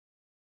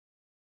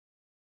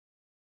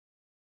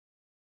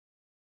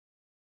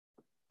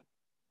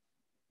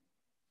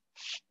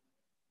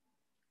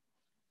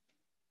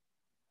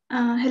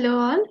Hello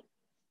all.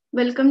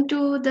 Welcome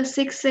to the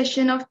sixth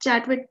session of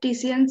Chat with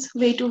TISSians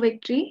Way to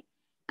Victory.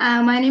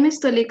 My name is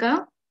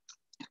Tulika.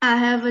 I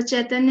have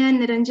Chaitanya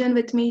and Niranjan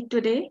with me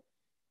today.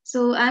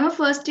 So I'm a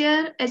first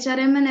year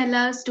HRM and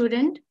LR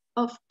student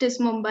of TISS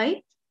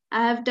Mumbai.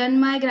 I have done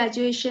my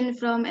graduation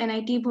from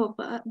NIT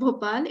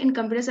Bhopal in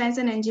computer science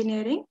and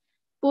engineering.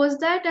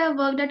 Post that I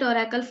worked at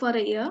Oracle for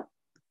a year.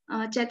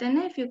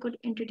 Chaitanya, if you could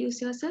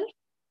introduce yourself.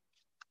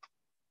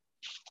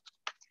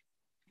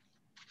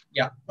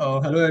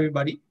 Hello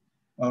everybody.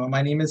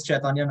 My name is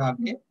Chaitanya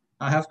Nagle.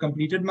 I have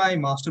completed my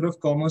Master of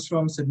Commerce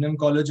from Sydenham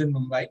College in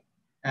Mumbai,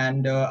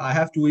 and I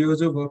have 2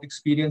 years of work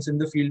experience in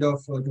the field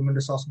of human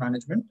resource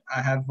management.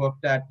 I have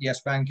worked at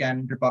Yes Bank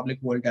and Republic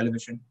World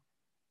Television.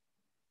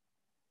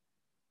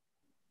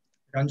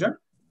 Ranjan?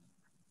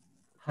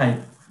 Hi,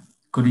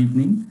 good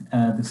evening.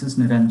 This is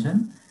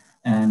Niranjan,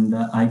 and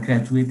I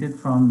graduated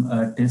from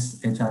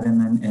TISS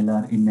HRM and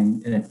LR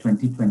in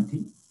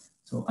 2020.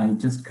 So I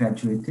just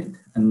graduated,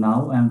 and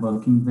now I'm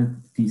working with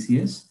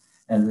TCS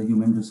as a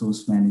human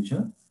resource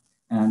manager.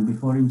 And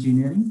before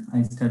engineering,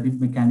 I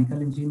studied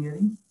mechanical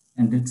engineering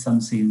and did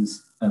some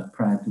sales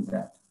prior to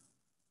that.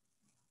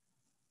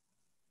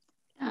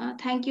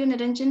 Thank you,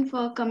 Niranjan,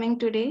 for coming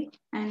today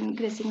and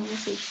gracing our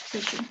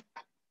session.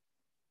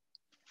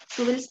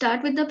 So we'll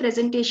start with the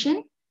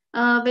presentation.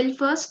 We'll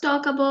first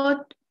talk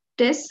about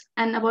TISS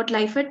and about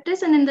life at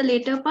TISS, and in the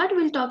later part,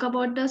 we'll talk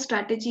about the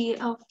strategy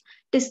of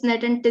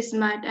TISSNET and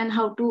TISSMAT and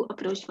how to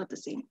approach for the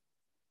same.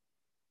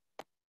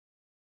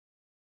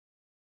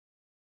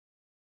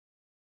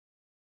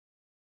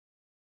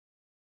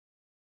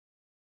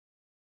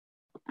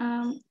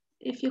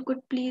 If you could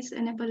please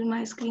enable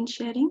my screen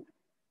sharing.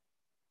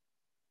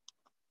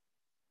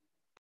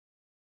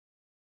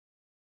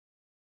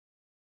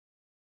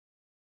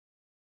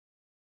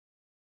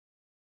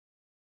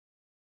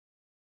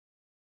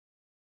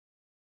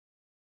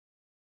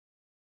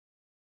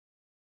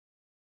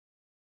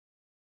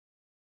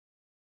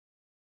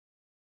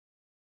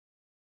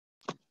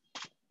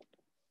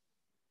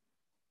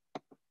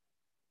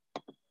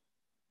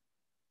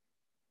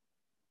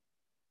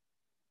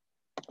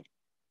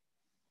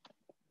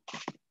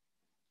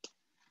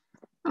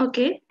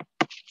 Okay,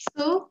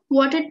 so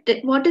what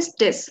is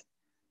TISS?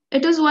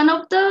 It is one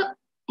of the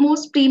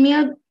most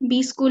premier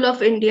B school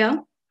of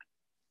India,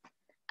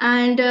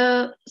 and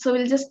so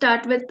we'll just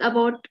start with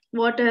about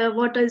what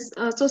is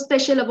so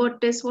special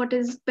about TISS, what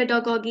is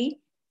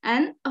pedagogy,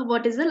 and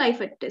what is the life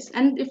at TISS,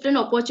 and different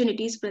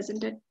opportunities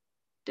present at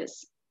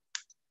TISS.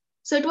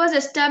 So it was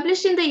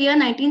established in the year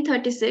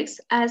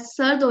 1936 as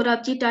Sir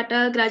Dorabji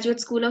Tata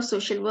Graduate School of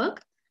Social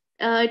Work.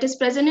 It is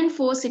present in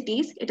 4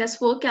 cities. It has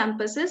 4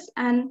 campuses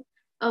and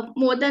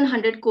more than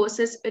 100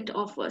 courses it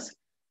offers.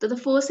 So the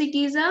 4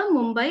 cities are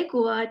Mumbai,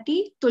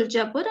 Guwahati,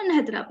 Tuljapur, and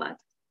Hyderabad.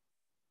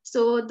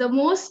 So the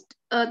most,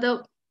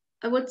 I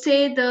would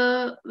say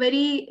the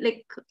very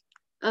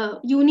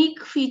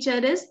unique feature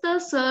is the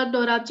Sir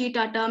Dorabji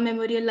Tata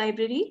Memorial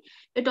Library.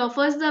 It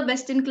offers the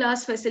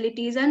best-in-class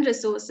facilities and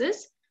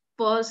resources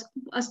for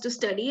us to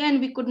study, and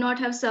we could not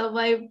have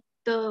survived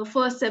the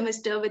first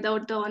semester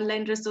without the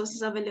online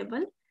resources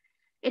available.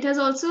 It has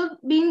also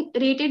been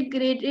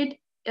graded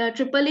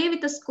AAA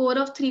with a score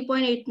of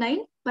 3.89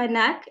 by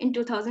NAC in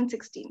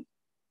 2016.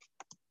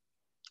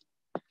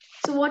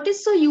 So what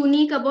is so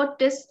unique about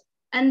TISS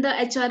and the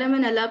HRM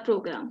and LR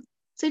program?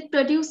 So it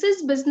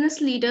produces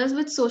business leaders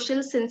with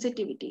social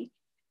sensitivity.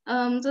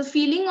 The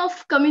feeling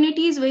of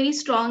community is very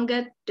strong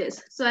at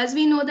TISS. So as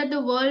we know that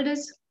the world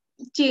is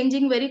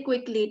changing very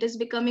quickly, it is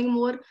becoming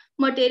more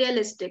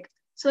materialistic.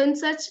 So in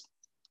such,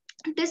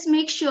 TISS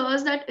makes sure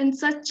that in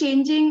such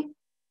changing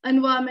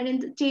environment,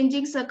 in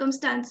changing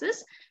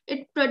circumstances,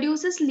 it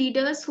produces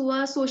leaders who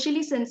are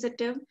socially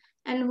sensitive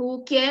and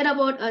who care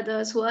about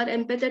others, who are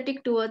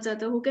empathetic towards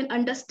others, who can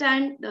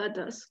understand the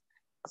others.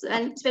 So,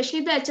 and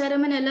especially the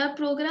HRM and LR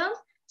program,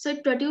 so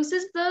it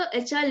produces the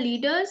HR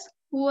leaders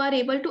who are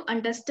able to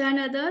understand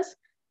others,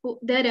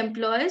 their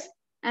employees,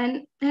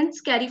 and hence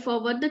carry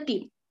forward the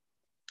team.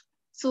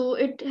 So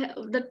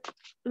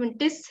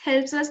TISS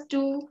helps us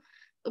to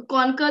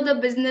conquer the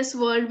business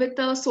world with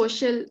a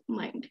social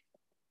mind.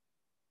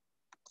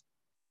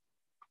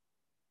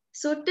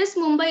 So TISS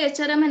Mumbai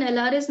HRM and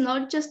LR is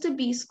not just a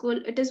B school,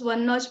 it is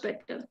one notch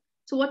better.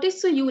 So what is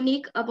so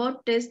unique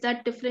about TISS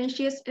that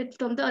differentiates it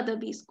from the other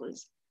B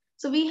schools?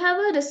 So we have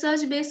a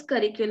research-based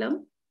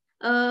curriculum.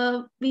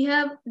 We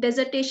have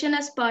dissertation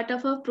as part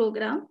of our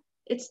program.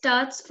 It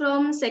starts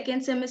from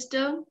second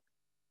semester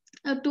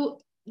to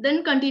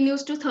then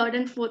continues to third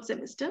and fourth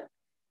semester.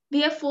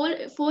 We have four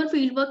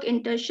fieldwork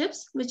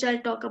internships, which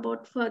I'll talk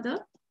about further.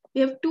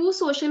 We have 2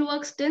 social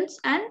work stints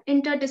and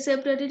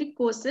interdisciplinary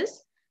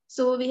courses.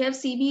 So we have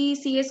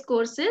CBCS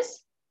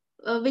courses,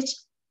 which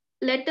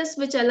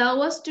allow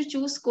us to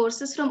choose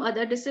courses from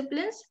other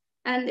disciplines,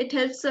 and it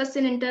helps us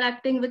in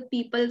interacting with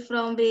people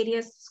from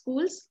various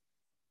schools.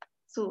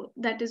 So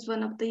that is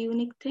one of the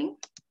unique thing.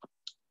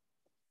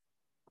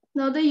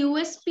 Now the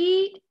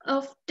USP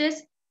of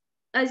TISS,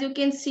 as you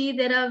can see,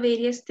 there are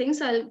various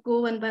things. I'll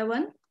go one by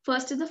one.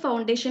 First is the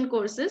foundation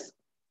courses.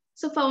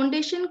 So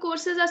foundation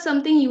courses are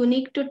something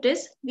unique to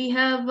TISS. We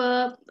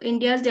have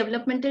India's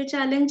developmental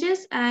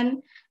challenges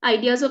and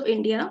ideas of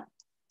India.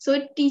 So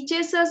it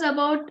teaches us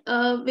about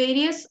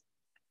various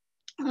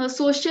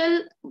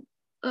social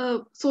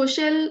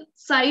social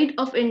side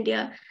of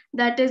India.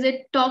 That is,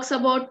 it talks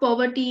about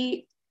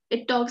poverty,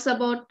 it talks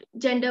about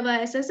gender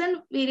biases and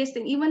various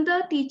things. Even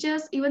the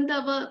teachers, even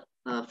the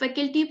our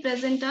faculty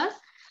present are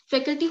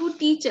faculty who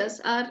teach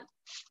us are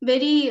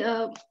very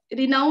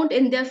renowned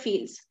in their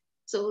fields.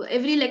 So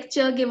every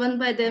lecture given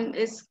by them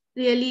is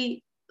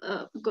really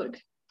good.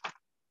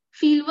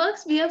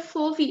 Fieldworks, we have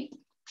four field.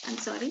 I'm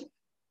sorry.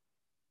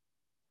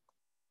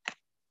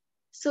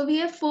 So we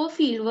have four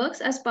fieldworks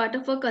as part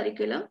of our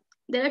curriculum.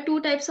 There are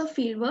two types of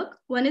fieldwork.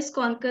 One is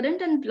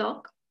concurrent and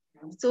block.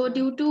 So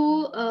due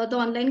to the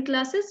online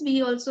classes,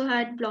 we also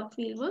had block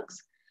fieldworks.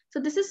 So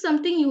this is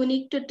something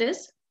unique to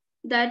TISS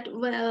that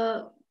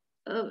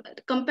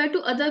compared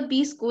to other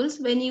B schools,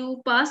 when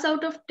you pass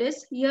out of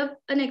TISS, you have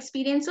an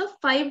experience of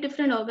 5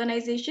 different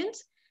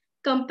organizations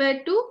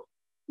compared to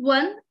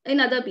one in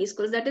other B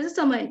schools. That is a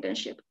summer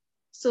internship.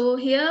 So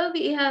here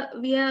we have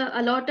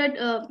allotted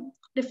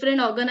different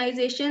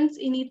organizations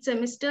in each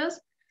semesters,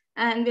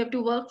 and we have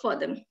to work for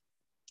them.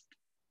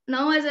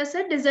 Now, as I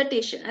said,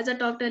 dissertation, as I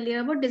talked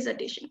earlier about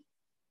dissertation.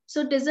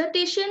 So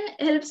dissertation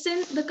helps in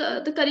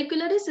the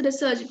curricular is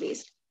research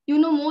based. You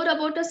know more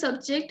about a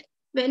subject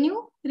when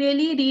you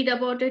really read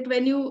about it,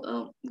 when you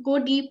go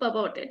deep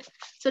about it.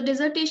 So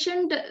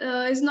dissertation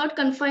is not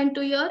confined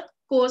to your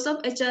course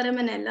of HRM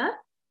and LR.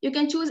 You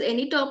can choose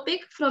any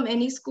topic from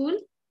any school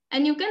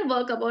and you can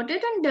work about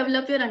it and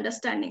develop your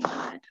understanding on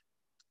that.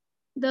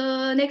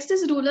 The next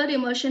is rural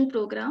immersion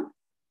program.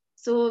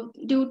 So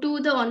due to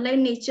the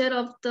online nature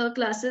of the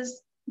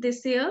classes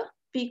this year,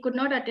 we could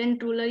not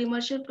attend rural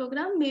immersion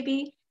program.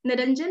 Maybe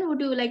Niranjan,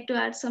 would you like to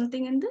add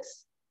something in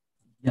this?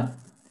 Yeah.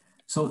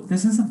 So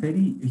this is a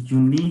very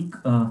unique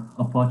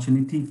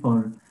opportunity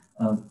for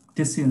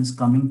TISSians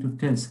coming to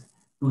TISS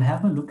to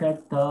have a look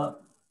at the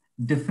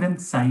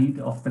different side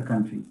of the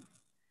country.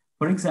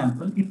 For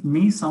example, it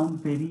may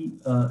sound very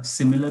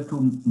similar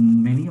to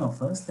many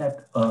of us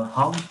that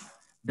how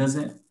does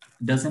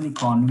an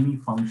economy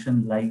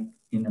function like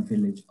in a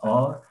village,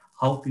 or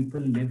how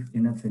people live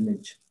in a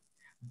village.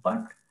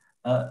 But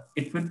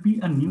it would be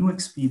a new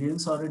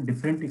experience or a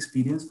different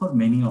experience for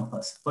many of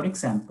us. For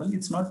example,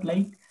 it's not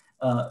like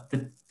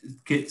the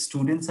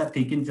students are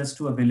taken just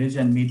to a village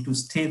and made to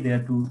stay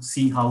there to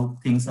see how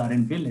things are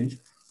in village,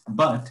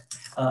 but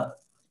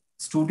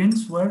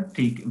students will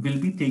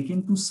be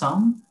taken to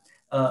some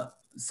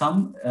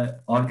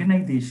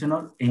organization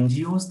or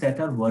NGOs that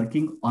are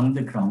working on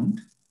the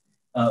ground,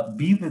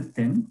 be with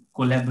them,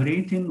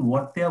 collaborate in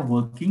what they are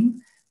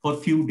working for a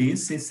few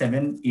days, say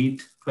 7,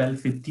 8, 12,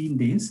 15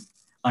 days,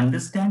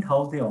 understand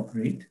how they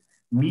operate,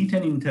 meet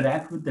and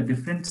interact with the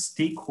different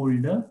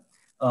stakeholder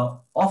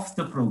of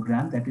the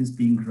program that is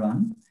being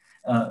run,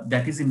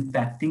 that is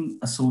impacting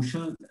a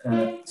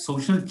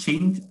social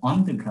change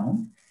on the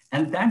ground.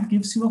 And that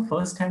gives you a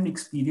first-hand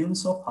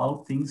experience of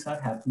how things are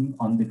happening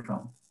on the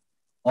ground.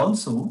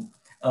 Also,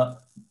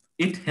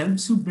 it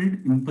helps you build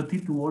empathy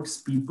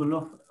towards people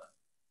of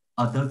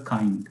other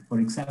kind. For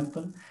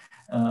example,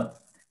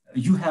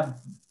 you have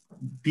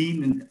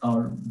been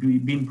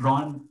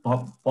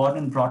born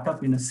and brought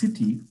up in a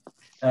city.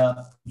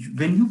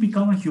 When you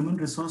become a human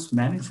resource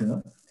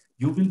manager,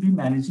 you will be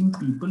managing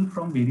people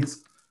from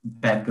various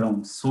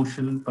backgrounds,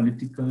 social,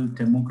 political,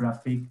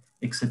 demographic,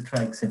 etc.,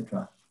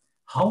 etc.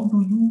 How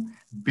do you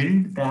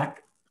build that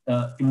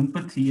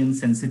empathy and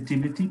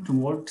sensitivity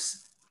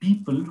towards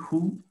people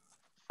who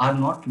are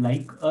not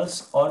like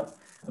us or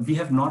we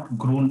have not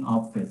grown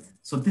up with?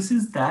 So this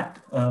is that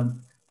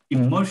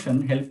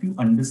immersion help you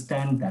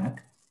understand that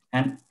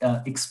and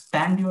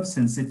expand your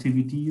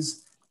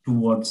sensitivities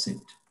towards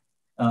it.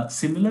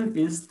 Similar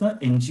is the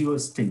NGO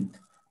stint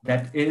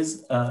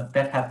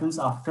that happens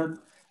after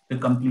the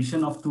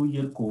completion of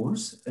 2-year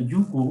course.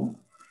 You go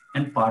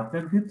and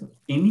partner with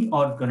any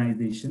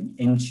organization,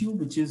 NGO,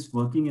 which is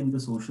working in the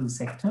social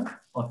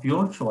sector of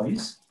your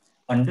choice,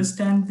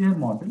 understand their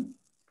model,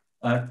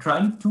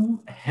 try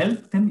to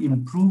help them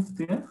improve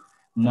their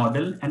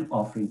model and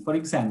offering. For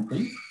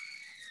example,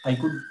 I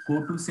could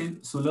go to say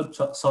Sulabh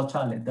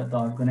Sauchalay, the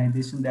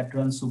organization that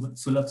runs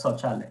Sulabh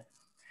Sauchalay.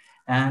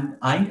 And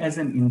I, as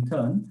an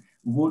intern,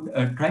 would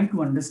try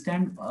to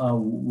understand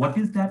what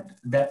is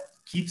that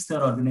keeps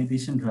their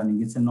organization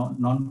running. It's a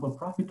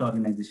non-for-profit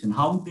organization.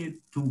 How they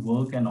do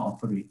work and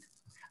operate.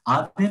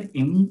 Are there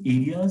any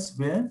areas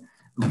where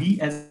we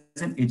as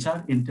an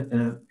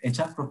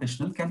HR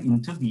professional can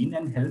intervene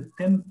and help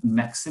them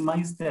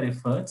maximize their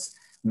efforts,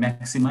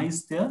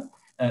 maximize their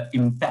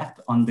impact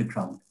on the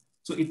ground?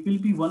 So it will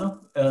be one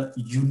of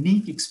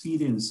unique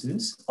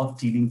experiences of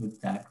dealing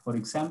with that. For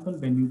example,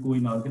 when you go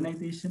in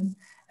organization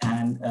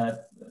and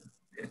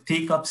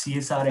take up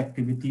CSR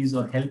activities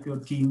or help your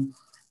team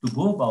to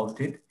go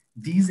about it,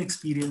 these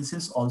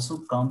experiences also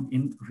come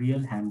in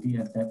real handy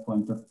at that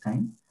point of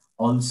time.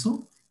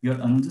 Also, your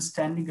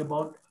understanding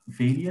about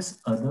various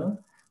other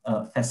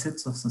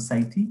facets of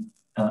society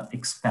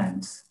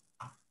expands.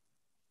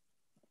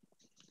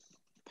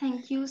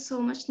 Thank you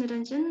so much,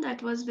 Niranjan.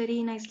 That was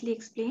very nicely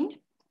explained.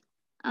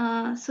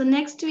 So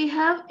next we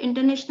have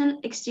International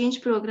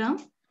Exchange Program.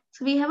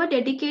 So we have a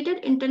dedicated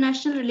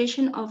International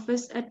Relation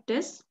Office at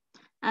TISS,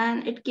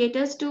 and it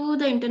caters to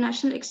the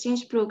International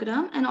Exchange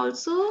Program. And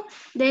also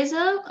there's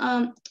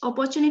a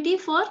opportunity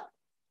for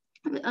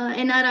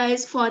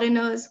NRIs,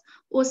 foreigners,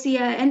 OCI,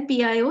 and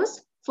PIOs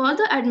for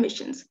the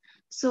admissions.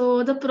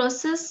 So the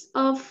process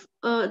of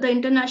the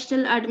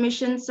international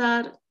admissions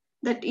are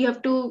that you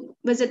have to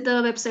visit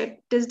the website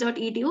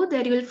tis.edu.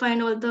 There you will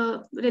find all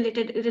the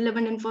related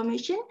relevant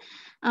information.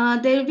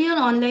 There will be an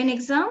online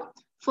exam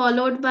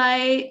followed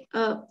by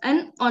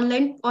an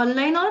online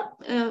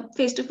or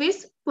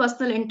face-to-face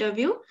personal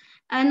interview,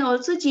 and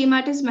also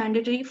GMAT is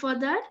mandatory for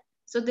that.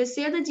 So this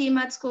year the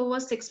GMAT score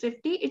was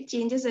 650. It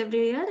changes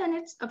every year and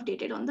it's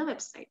updated on the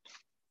website.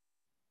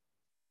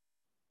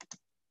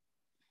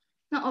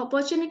 Now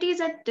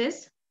opportunities at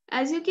TISS,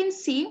 as you can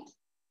see,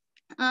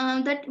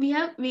 that we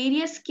have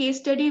various case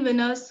study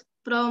winners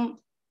from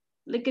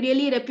like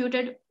really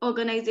reputed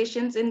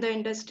organizations in the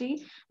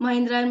industry: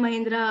 Mahindra and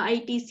Mahindra,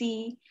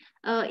 ITC,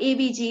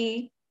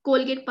 ABG,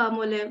 Colgate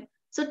Palmolive.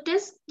 So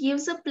TISS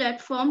gives a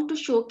platform to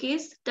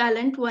showcase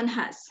talent one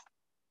has.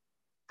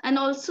 And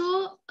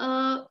also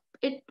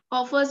it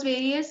offers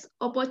various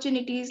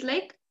opportunities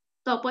like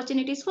the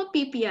opportunities for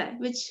PPI,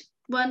 which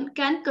one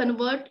can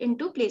convert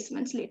into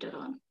placements later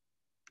on.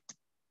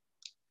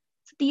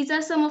 So these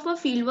are some of our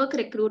fieldwork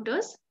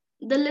recruiters.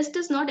 The list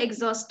is not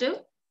exhaustive.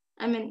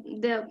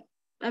 There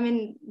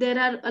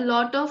are a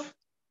lot of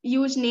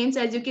huge names,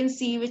 as you can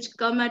see, which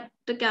come at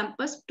the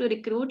campus to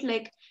recruit,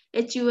 like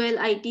HUL,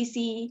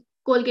 ITC,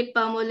 Colgate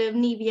Palmolive,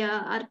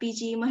 Nivea,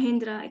 RPG,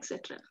 Mahindra,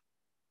 etc.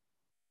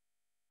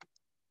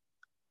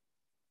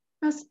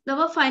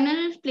 Our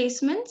final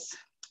placements.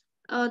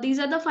 These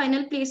are the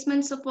final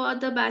placements for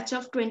the batch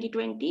of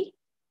 2020.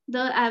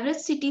 The average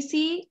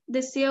CTC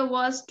this year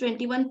was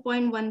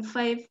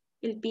 21.15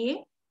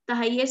 LPA. The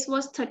highest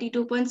was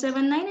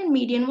 32.79 and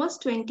median was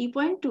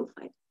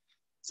 20.25.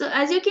 So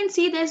as you can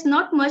see, there's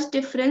not much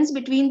difference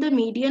between the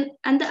median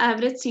and the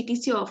average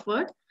CTC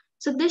offered.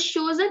 So this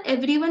shows that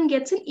everyone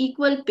gets an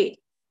equal pay.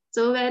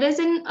 So whereas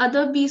in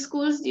other B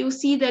schools, you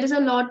see there's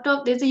a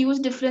huge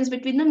difference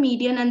between the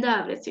median and the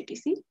average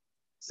CTC.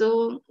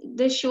 So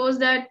this shows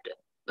that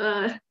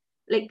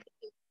like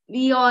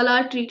we all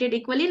are treated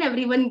equally and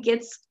everyone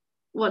gets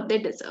what they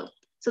deserve.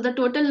 So the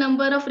total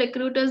number of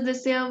recruiters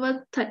this year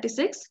were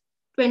 36,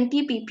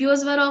 20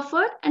 PPOs were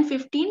offered and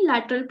 15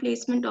 lateral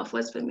placement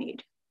offers were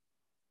made.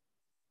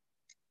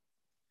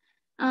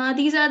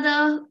 These are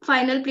the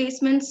final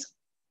placements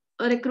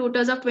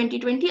recruiters of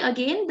 2020.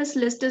 Again, this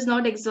list is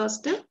not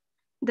exhaustive.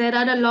 There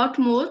are a lot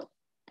more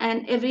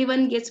and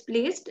everyone gets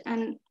placed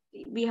and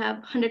we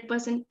have 100%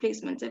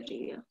 placements every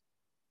year.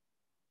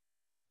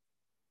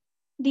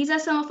 These are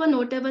some of our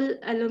notable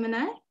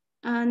alumni.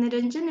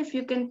 Niranjan, if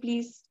you can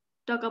please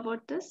talk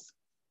about this.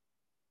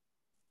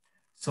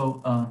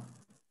 So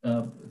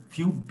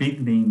few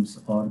big names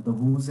or the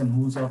who's and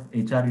who's of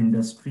HR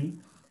industry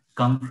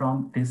come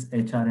from TISS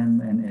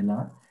HRM and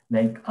LR,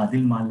 like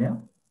Adil Malia,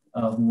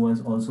 who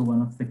was also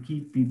one of the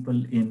key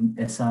people in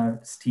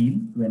SR Steel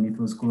when it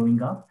was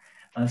growing up.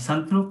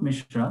 Santrup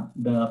Mishra,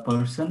 the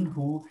person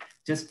who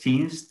just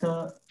changed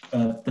the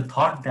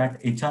thought that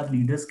HR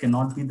leaders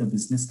cannot be the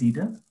business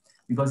leader,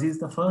 because he's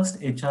the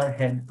first HR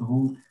head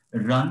who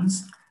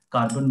runs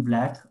Carbon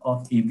Black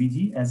of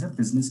ABG as a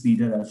business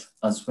leader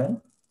as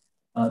well.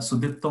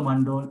 Sudipto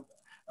Mandol,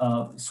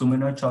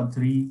 Sumana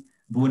Chaudhary,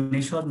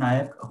 Bhuvaneshwar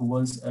Nayak, who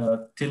was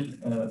till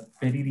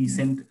very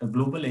recent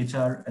global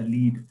HR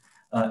lead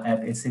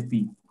at SAP,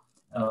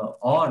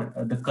 or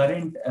the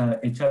current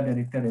HR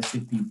director at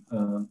SAP,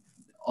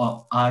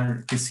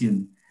 are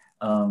TISSian.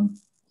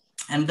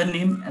 And the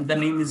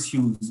name is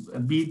huge.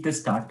 Be it the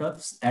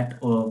startups at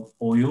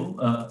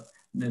OYO,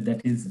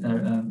 that is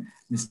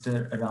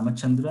Mr.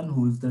 Ramachandran,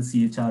 who is the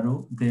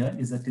CHRO there,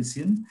 is a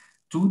TISSian,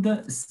 to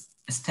the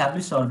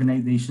established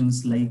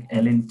organizations like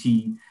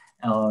L&T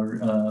or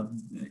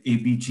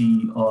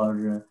ABG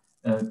or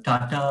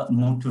Tata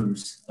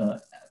Motors.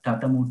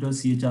 Tata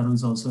Motors CHRO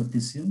is also a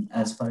TISSian,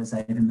 as far as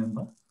I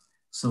remember.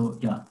 So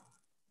yeah,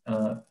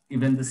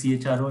 even the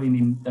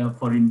CHRO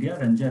for India,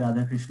 Ranjay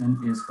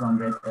Radhakrishnan, is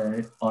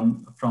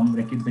from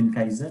Reckitt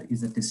Benckiser,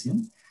 is a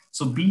TISSian.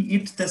 So be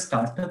it the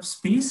startup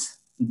space,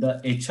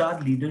 the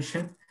HR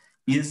leadership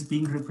is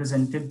being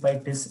represented by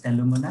TISS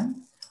alumni,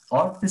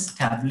 or the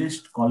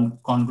established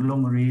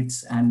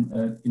conglomerates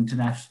and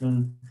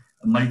international,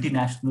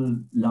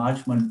 multinational, large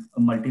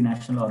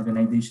multinational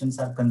organizations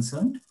are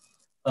concerned.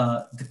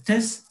 The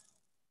TISS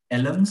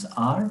alums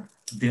are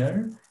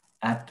there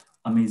at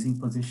amazing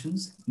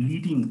positions,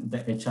 leading the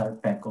HR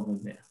pack over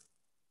there.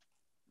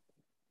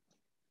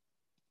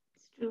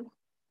 It's true.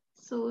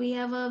 So we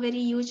have a very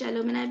huge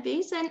alumni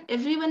base and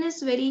everyone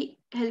is very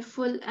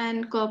helpful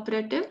and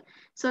cooperative.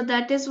 So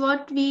that is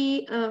what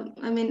we,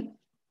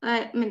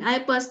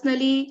 I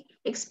personally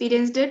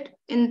experienced it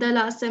in the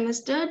last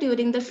semester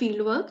during the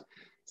fieldwork.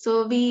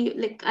 So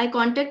I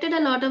contacted a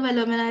lot of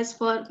alumni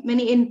for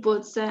many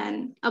inputs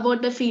and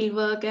about the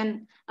fieldwork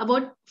and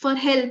about for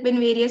help in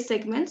various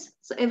segments.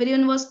 So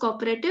everyone was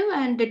cooperative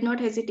and did not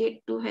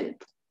hesitate to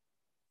help.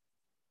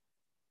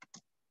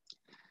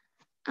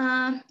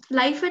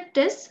 Life at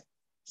TISS.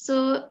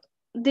 So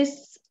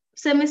this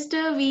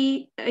semester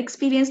we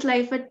experienced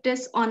life at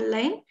TISS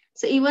online.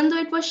 So even though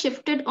it was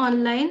shifted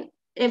online,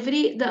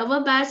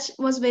 our batch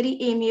was very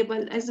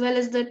amiable, as well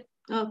as the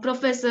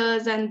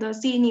professors and the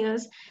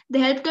seniors. They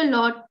helped a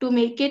lot to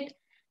make it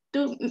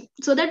to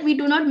so that we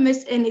do not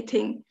miss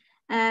anything.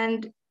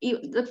 And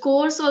the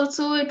course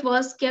also, it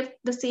was kept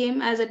the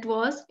same as it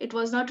was. It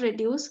was not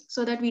reduced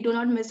so that we do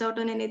not miss out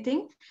on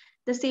anything.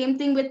 The same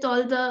thing with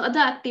all the other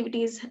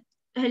activities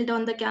held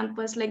on the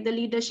campus, like the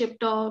leadership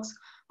talks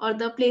or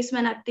the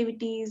placement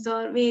activities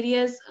or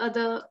various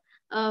other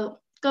uh,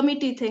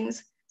 committee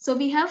things. So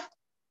we have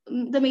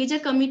the major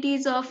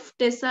committees of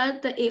TISS are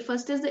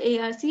first is the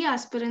ARC,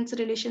 Aspirants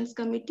Relations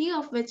Committee,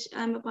 of which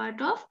I'm a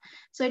part of.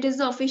 So it is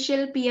the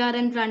official PR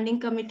and branding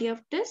committee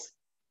of TISS,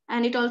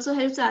 and it also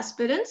helps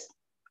aspirants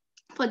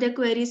for their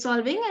query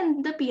solving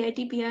and the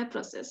PIT/PI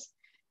process.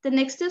 The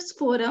next is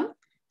forum.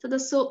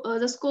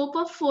 The scope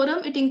of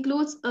forum, it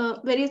includes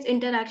various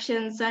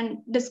interactions and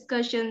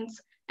discussions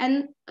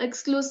and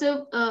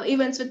exclusive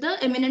events with the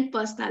eminent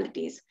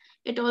personalities.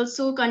 It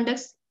also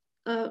conducts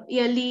a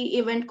yearly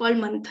event called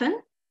Manthan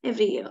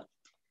every year.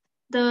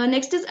 The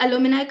next is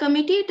alumni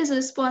committee. It is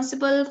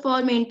responsible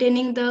for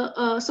maintaining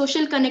the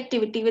social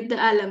connectivity with the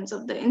alums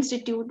of the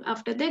institute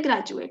after they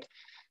graduate.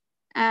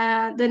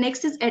 The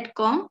next is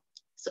EdCom.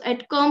 So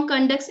EdCom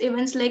conducts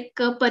events like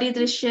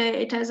Paridrishya.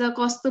 It has a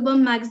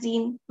Kostubam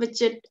magazine,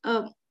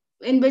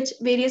 in which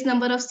various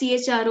number of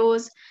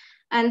CHROs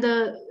and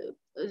the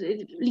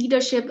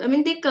leadership. I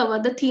mean, they cover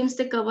the themes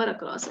they cover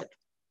across it.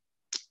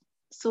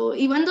 So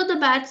even though the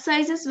batch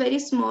size is very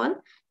small,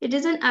 it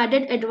is an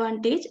added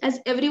advantage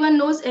as everyone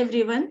knows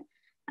everyone.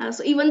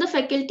 So even the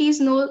faculties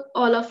know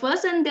all of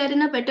us, and they're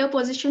in a better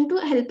position to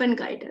help and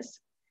guide us.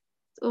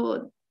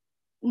 So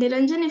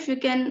Niranjan, if you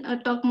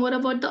can talk more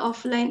about the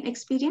offline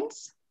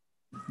experience.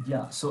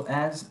 Yeah, so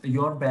as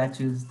your batch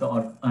is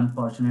the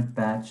unfortunate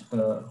batch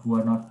who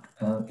are not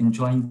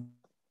enjoying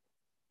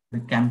the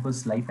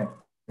campus life at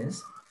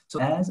TISS. So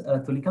as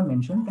Tulika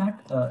mentioned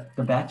that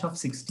the batch of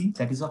 60,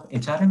 that is of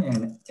HRM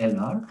and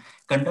LR,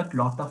 conduct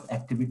lot of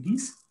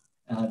activities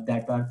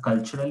that are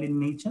cultural in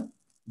nature,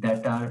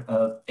 that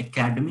are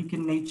academic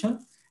in nature,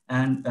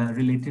 and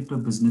related to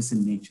business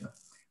in nature.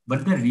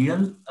 But the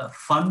real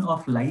fun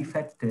of life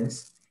at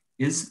TISS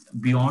is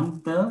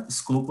beyond the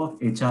scope of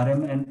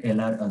HRM and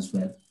LR as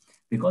well,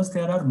 because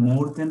there are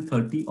more than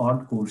 30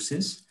 odd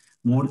courses,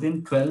 more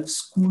than 12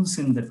 schools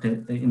in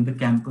the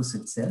campus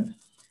itself,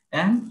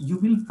 and you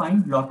will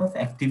find a lot of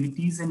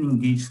activities and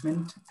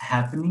engagement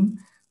happening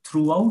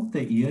throughout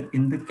the year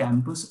in the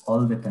campus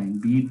all the time,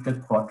 be it the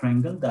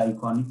quadrangle, the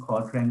iconic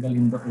quadrangle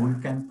in the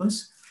old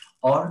campus,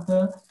 or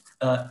the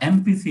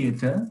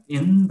amphitheater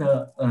in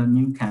the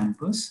new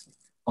campus,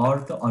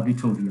 or the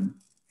auditorium.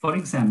 For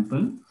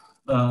example,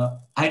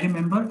 I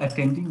remember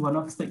attending one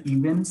of the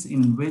events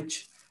in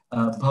which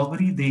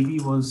Bhavari Devi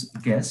was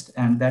guest,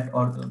 and that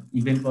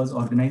event was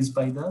organized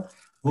by the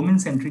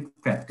women-centric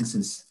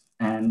practices.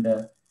 And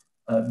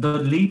the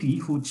lady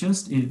who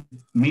just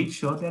made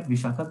sure that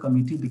Vishaka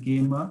committee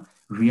became a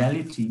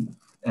reality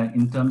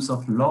in terms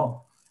of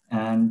law,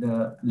 and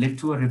led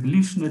to a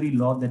revolutionary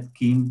law that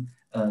came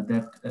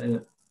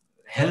that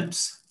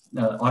helps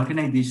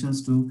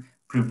organizations to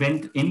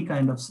prevent any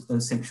kind of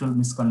sexual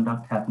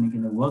misconduct happening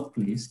in a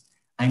workplace.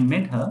 I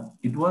met her.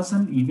 It was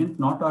an event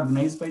not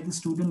organized by the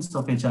students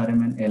of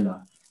HRM and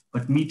LR,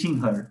 but meeting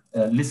her,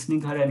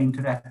 listening her and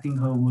interacting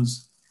her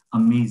was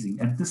amazing.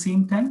 At the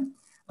same time,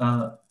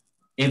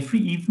 every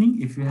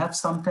evening, if you have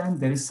some time,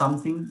 there is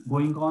something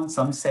going on,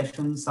 some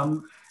session,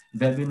 some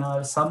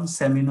webinar, some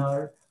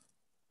seminar.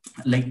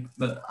 Like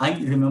I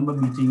remember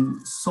meeting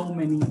so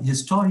many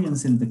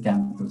historians in the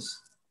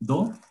campus,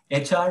 though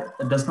HR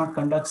does not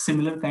conduct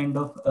similar kind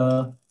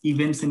of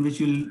events in which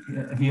you'll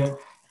hear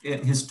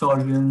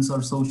historians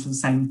or social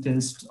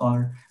scientists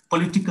or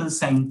political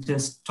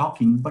scientists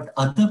talking, but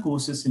other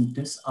courses in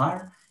TISS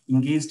are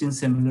engaged in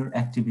similar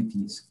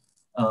activities.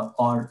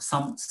 Or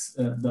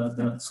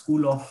the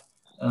School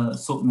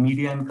of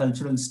Media and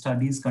Cultural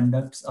Studies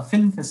conducts a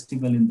film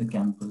festival in the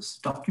campus,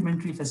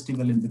 documentary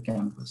festival in the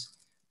campus.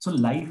 So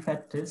life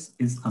at TISS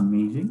is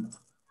amazing.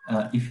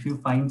 If you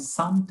find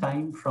some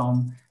time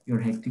from your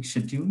hectic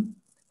schedule,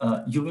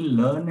 you will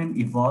learn and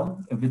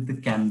evolve with the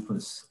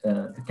campus.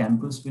 The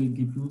campus will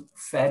give you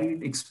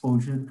varied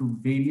exposure to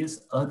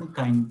various other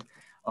kind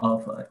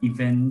of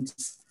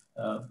events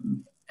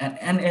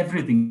and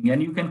everything.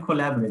 And you can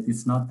collaborate.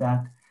 It's not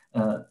that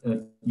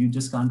you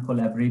just can't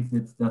collaborate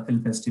with the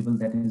film festival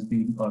that is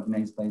being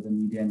organized by the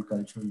Media and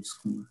Cultural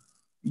School.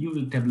 You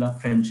will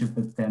develop friendship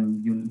with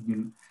them.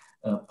 You'll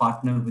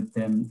partner with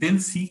them. They'll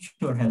seek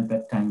your help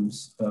at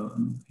times,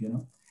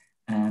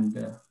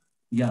 and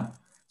yeah.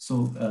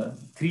 So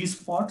 3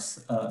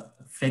 spots,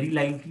 very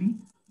lively,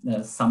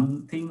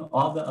 something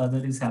or the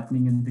other is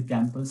happening in the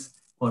campus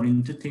for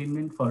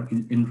entertainment, for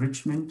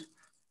enrichment,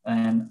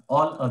 and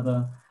all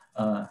other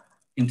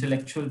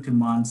intellectual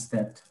demands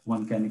that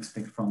one can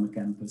expect from a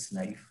campus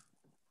life.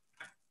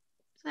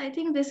 So I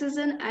think this is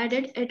an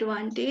added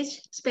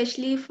advantage,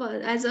 especially for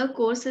as our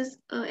course is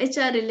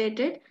HR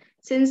related,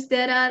 since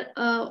there are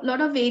a lot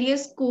of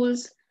various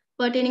schools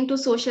pertaining to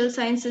social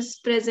sciences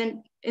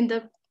present in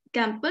the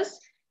campus.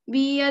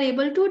 We are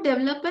able to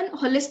develop an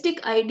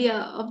holistic idea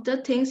of the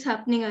things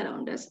happening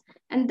around us,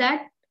 and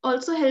that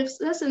also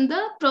helps us in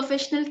the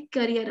professional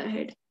career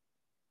ahead.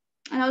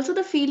 And also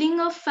the feeling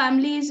of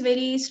family is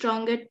very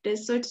strong at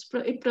this, so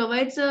it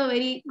provides a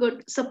very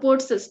good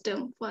support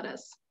system for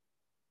us.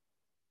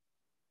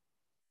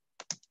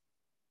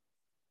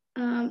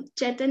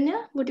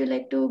 Chaitanya, would you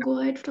like to go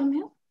ahead from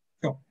here?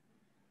 Sure.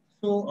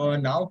 So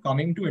now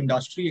coming to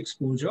industry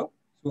exposure.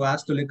 So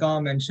as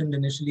Tulika mentioned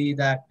initially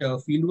that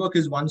fieldwork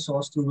is one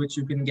source through which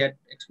you can get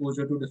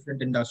exposure to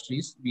different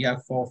industries. We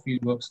have 4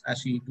 fieldworks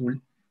as she told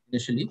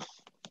initially.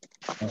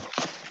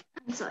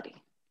 I'm sorry.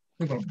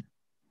 No problem.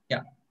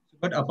 Yeah.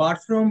 But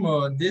apart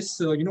from this,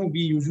 we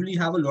usually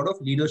have a lot of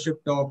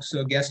leadership talks,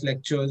 guest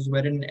lectures,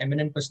 wherein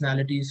eminent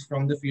personalities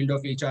from the field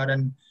of HR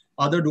and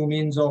other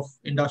domains of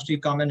industry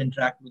come and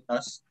interact with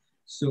us.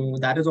 So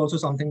that is also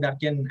something that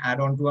can add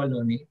on to our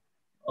learning.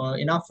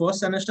 In our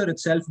first semester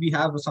itself, we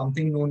have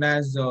something known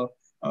as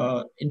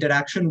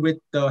interaction with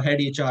head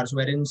HRs,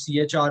 wherein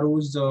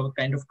CHROs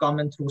kind of come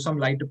and throw some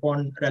light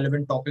upon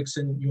relevant topics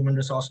in human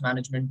resource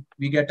management.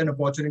 We get an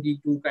opportunity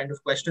to kind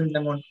of question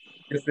them on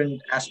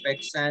different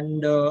aspects.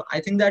 And I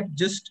think that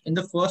just in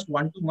the first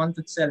 1-2 months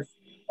itself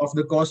of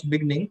the course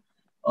beginning,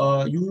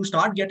 you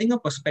start getting a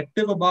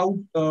perspective about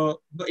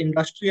the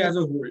industry as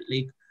a whole,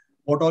 like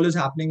what all is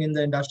happening in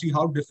the industry,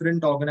 how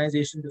different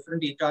organizations,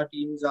 different HR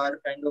teams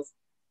are kind of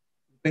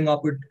coping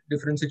up with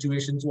different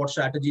situations, what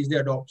strategies they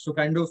adopt. So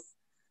kind of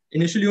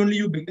initially only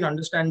you begin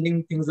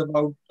understanding things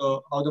about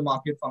how the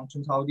market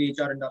functions, how the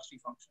HR industry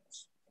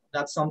functions.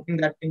 That's something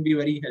that can be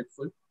very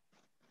helpful.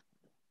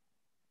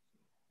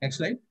 Next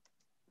slide.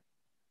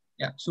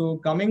 Yeah, so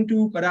coming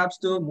to perhaps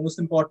the most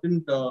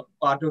important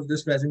part of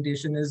this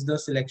presentation is the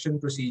selection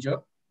procedure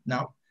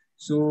now.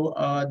 So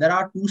there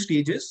are 2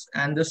 stages,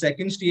 and the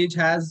second stage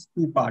has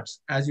 2 parts,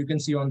 as you can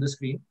see on the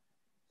screen.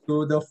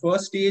 So the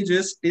first stage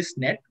is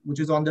TISSNET, which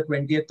is on the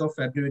 20th of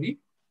February.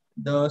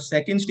 The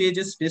second stage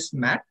is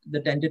TISSMAT. The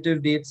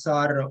tentative dates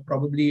are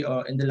probably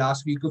in the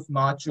last week of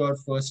March or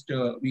first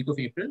week of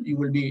April. You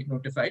will be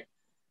notified.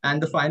 And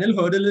the final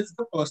hurdle is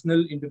the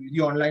personal interview,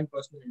 the online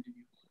personal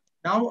interview.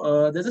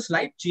 Now, there's a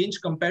slight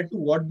change compared to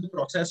what the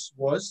process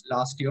was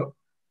last year.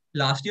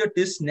 Last year,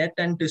 TISSNET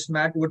and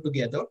TISSMAT were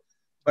together,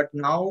 but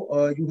now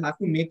you have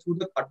to make through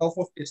the cutoff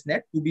of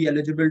TISSNET to be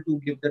eligible to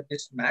give the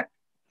TISSMAT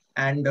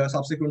and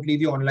subsequently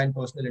the online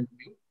personal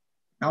interview.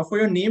 Now, for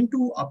your name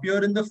to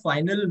appear in the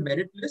final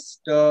merit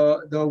list,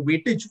 the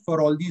weightage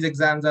for all these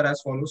exams are as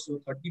follows. So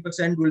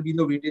 30% will be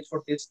the weightage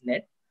for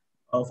TISSNET,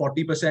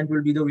 40%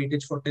 will be the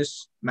weightage for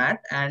TISSMAT,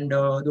 and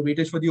the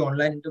weightage for the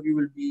online interview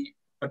will be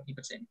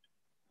 30%.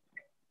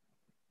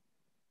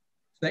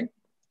 Right?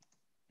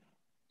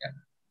 Yeah.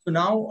 So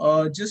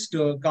now just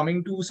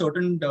coming to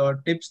certain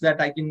tips that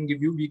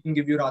we can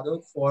give you rather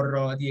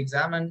for the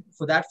exam. And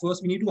for that,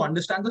 first we need to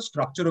understand the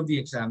structure of the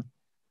exam.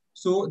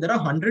 So there are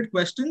 100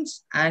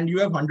 questions and you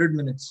have 100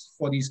 minutes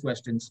for these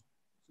questions.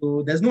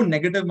 So there's no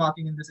negative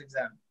marking in this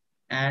exam.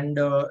 And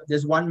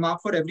there's 1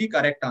 mark for every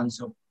correct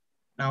answer.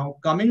 Now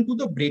coming to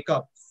the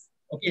breakup,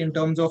 okay, in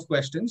terms of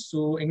questions.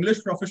 So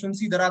English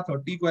proficiency, there are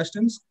 30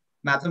 questions.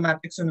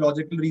 Mathematics and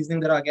logical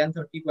reasoning, there are again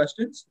 30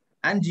 questions.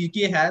 And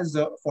GK has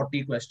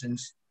 40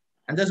 questions.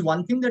 And there's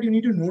one thing that you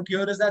need to note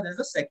here is that there's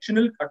a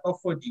sectional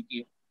cutoff for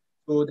GK.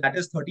 So that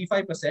is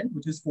 35%,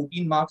 which is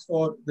 14 marks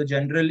for the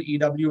general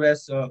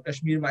EWS,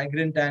 Kashmir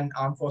migrant and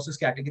armed forces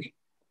category,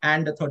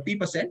 and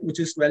 30%, which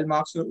is 12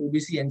 marks for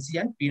OBC,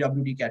 NC and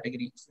PWD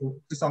category. So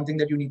this is something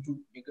that you need to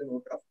make a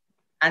note of.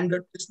 And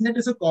TISSNET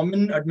is a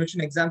common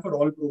admission exam for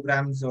all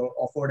programs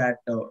offered at,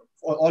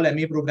 all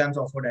MA programs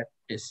offered at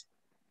TISS.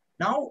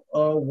 Now,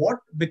 what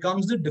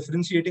becomes the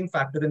differentiating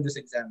factor in this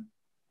exam?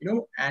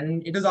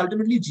 And it is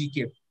ultimately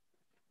GK,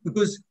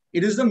 because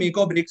it is the make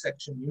or break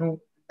section.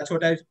 That's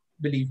what I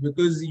believe,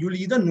 because you'll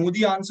either know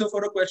the answer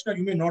for a question or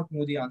you may not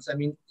know the answer. I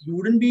mean, you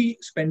wouldn't be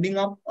spending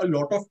up a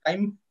lot of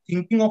time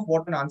thinking of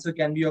what an answer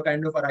can be or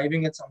kind of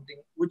arriving at something,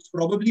 which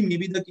probably may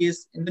be the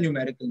case in the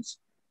numericals.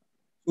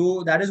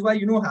 So that is why,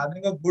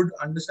 having a good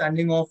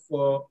understanding of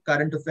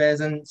current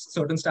affairs and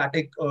certain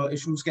static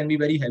issues can be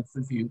very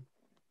helpful for you.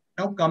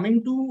 Now,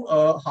 coming to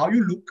how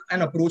you look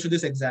and approach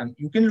this exam,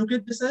 you can look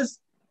at this as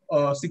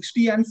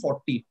 60 and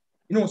 40.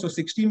 So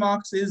 60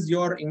 marks is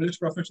your English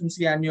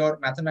proficiency and your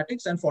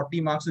mathematics, and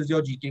 40 marks is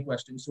your GK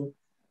question. So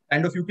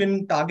kind of you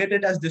can target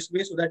it as this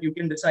way so that you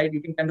can decide,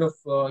 you can kind of,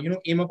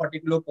 aim a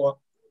particular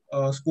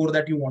score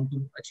that you want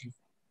to achieve.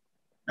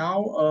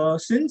 Now,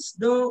 since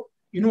the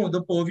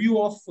purview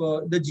of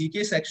the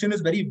GK section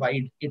is very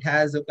wide, it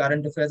has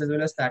current affairs as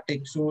well as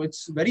static. So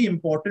it's very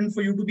important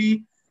for you to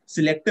be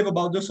selective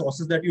about the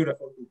sources that you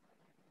refer to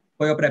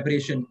for your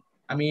preparation.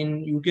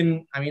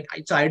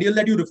 It's ideal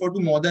that you refer to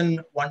more than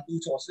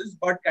 1-2 sources,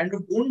 but kind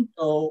of don't,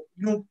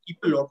 keep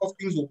a lot of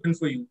things open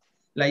for you.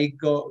 Like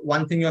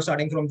one thing you're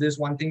starting from this,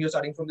 one thing you're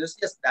starting from this.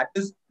 Yes, that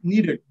is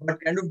needed,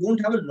 but kind of don't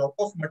have a lot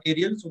of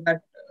material so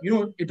that,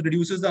 it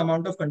reduces the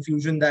amount of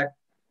confusion that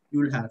you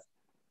will have.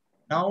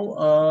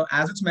 Now,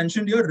 as it's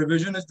mentioned here,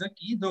 revision is the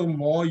key. The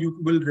more you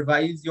will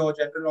revise your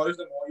general knowledge,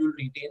 the more you'll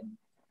retain.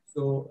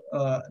 So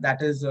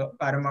that is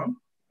paramount.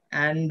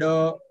 And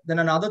then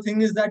another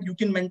thing is that you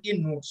can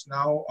maintain notes.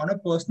 Now, on a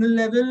personal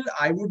level,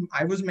 I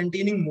was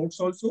maintaining notes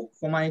also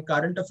for my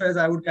current affairs.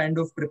 I would kind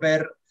of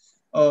prepare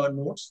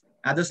notes.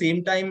 At the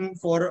same time,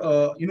 for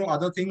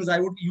other things, I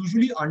would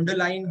usually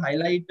underline,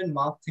 highlight, and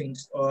mark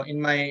things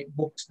in my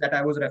books that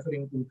I was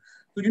referring to.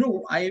 So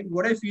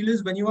what I feel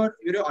is when you're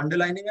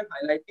underlining and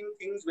highlighting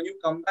things, when you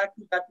come back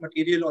to that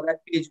material or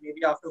that page,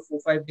 maybe after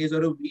 4-5 days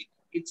or a week,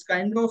 it's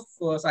kind of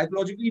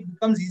psychologically it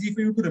becomes easy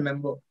for you to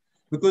remember,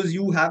 because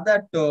you have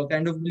that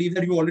kind of belief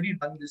that you already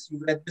done this,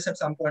 you've read this at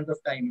some point of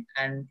time,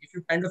 and if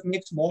you kind of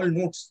make small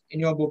notes in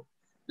your book,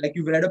 like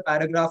you've read a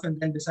paragraph and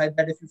then decide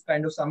that if you've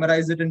kind of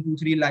summarized it in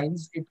 2-3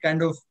 lines, it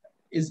kind of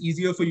is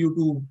easier for you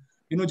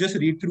to just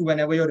read through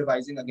whenever you're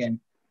revising again.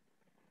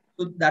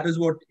 So that is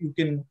what you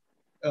can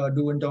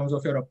do in terms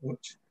of your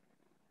approach.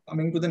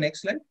 Coming to the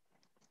next slide.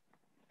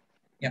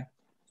 Yeah.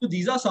 So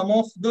these are some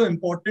of the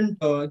important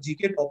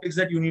GK topics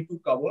that you need to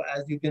cover.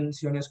 As you can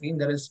see on your screen,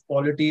 there is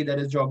polity, there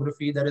is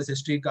geography, there is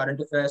history,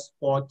 current affairs,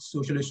 sports,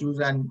 social issues,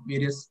 and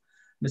various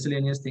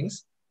miscellaneous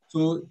things.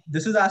 So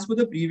this is as per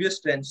the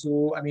previous trend.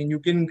 So, you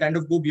can kind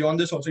of go beyond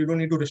this also. You don't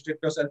need to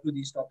restrict yourself to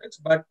these topics,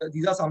 but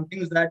these are some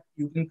things that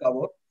you can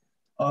cover.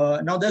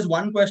 Now, there's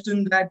one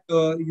question that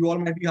you all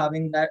might be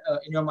having that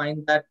in your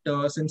mind, that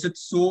since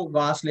it's so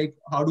vast, like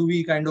how do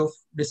we kind of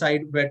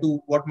decide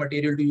what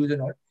material to use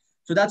and all?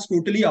 So that's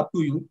totally up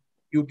to you.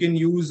 You can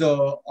use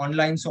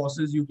online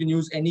sources. You can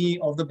use any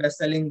of the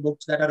best-selling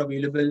books that are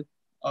available.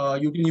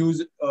 You can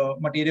use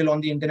material on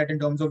the internet in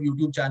terms of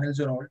YouTube channels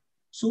and all.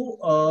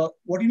 So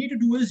what you need to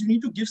do is you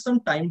need to give some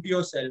time to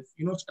yourself.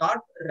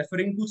 Start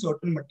referring to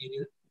certain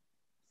material.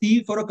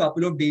 See for a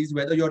couple of days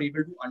whether you're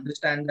able to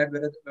understand that,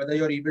 whether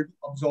you're able to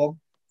absorb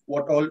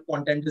what all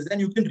content is, then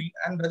you can read,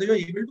 and whether you're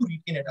able to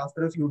retain it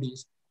after a few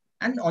days.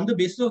 And on the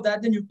basis of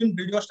that, then you can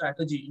build your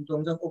strategy in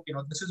terms of, okay,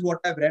 now this is what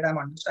I've read. I'm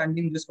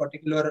understanding this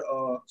particular,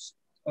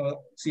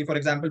 say, for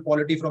example,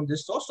 polity from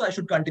this source. So I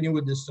should continue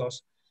with this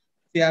source.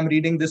 Say I'm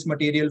reading this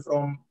material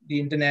from the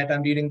internet.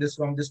 I'm reading this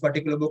from this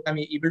particular book. I'm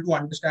able to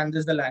understand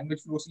this. The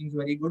language flow seems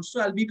very good.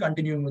 So I'll be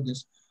continuing with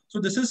this.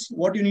 So this is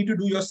what you need to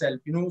do yourself.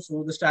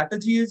 So the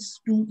strategy is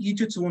to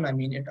each its own.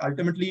 It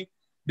ultimately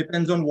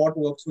depends on what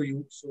works for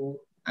you. So,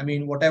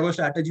 whatever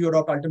strategy you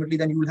adopt, ultimately,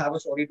 then you will have a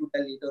story to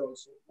tell later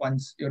also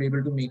once you're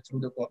able to make through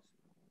the course.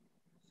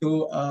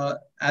 So,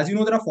 as you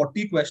know, there are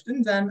 40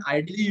 questions, and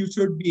ideally you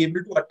should be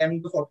able to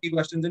attempt the 40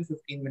 questions in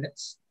 15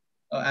 minutes,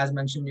 as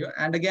mentioned here.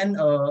 And again,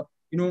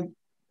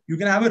 you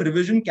can have a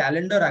revision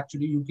calendar.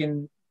 Actually, you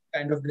can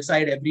kind of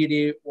decide every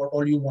day what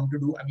all you want to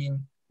do.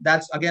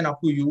 That's again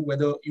up to you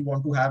whether you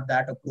want to have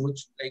that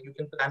approach. Like you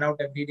can plan out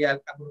every day, I'm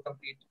going to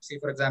complete, say,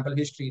 for example,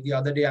 history. The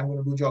other day, I'm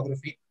going to do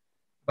geography.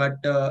 But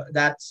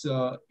that's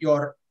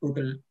your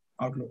total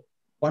outlook.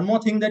 One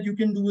more thing that you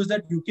can do is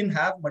that you can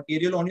have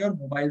material on your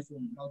mobile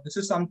phone. Now, this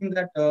is something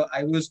that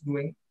I was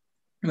doing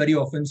very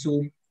often.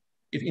 So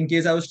if in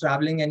case I was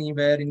traveling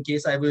anywhere, in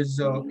case I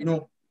was,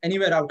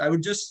 anywhere out, I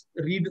would just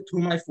read through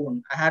my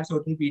phone. I had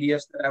certain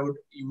PDFs that I would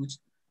use.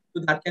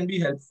 So that can be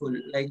helpful.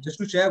 Like just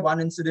to share one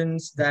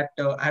incident that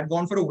I had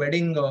gone for a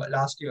wedding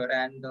last year,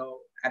 and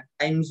at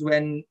times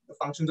when the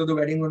functions of the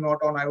wedding were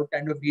not on, I would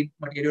kind of read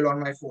material on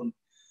my phone.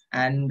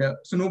 And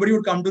so nobody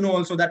would come to know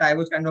also that I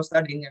was kind of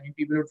studying.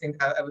 People would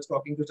think I was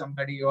talking to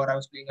somebody or I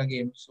was playing a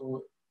game.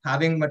 So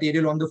having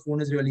material on the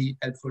phone is really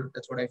helpful.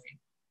 That's what I feel.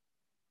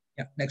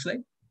 Yeah, next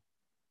slide.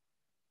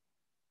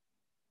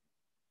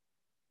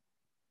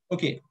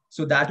 Okay,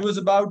 so that was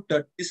about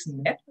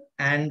TISSNET,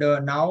 and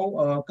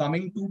now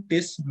coming to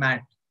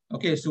TISSMAT.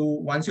 Okay, so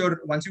once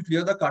you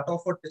clear the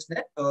cutoff for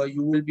TISSNET,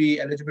 you will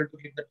be eligible to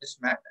give the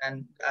TISSMAT,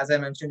 and as I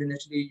mentioned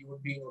initially, you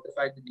would be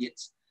notified the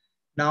dates.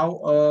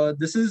 Now,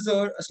 this is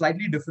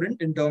slightly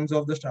different in terms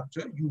of the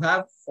structure. You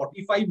have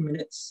 45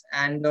 minutes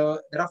and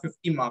there are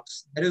 50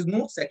 marks. There is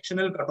no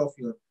sectional cutoff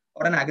here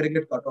or an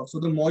aggregate cutoff. So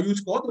the more you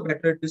score, the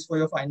better it is for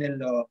your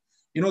final,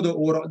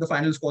 the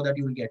final score that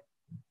you will get.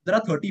 There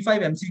are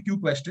 35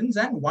 MCQ questions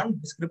and one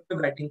descriptive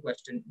writing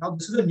question. Now,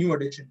 this is a new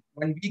addition.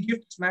 When we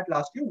gave TISSMAT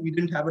last year, we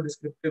didn't have a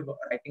descriptive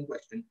writing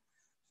question.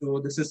 So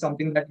this is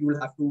something that you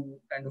will have to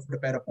kind of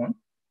prepare upon.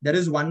 There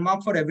is 1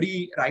 mark for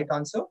every right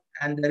answer,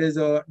 and there is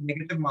a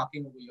negative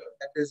marking over here.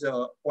 That is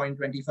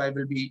 0.25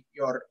 will be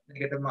your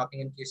negative marking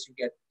in case you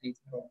get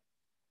anything wrong.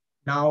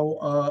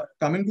 Now,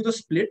 coming to the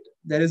split,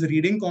 there is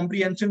reading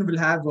comprehension will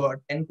have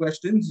 10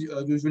 questions.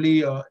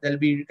 Usually, there'll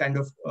be kind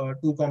of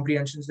 2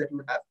 comprehensions that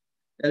you have.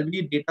 There'll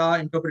be data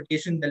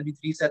interpretation. There'll be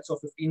 3 sets of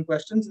 15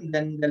 questions, and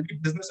then there'll be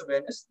business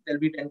awareness.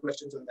 There'll be 10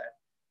 questions on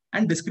that.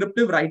 And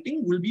descriptive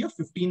writing will be a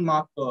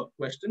 15-mark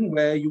question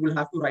where you will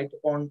have to write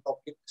upon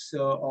topics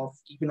of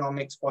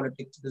economics,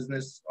 politics,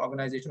 business,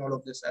 organization, all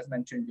of this as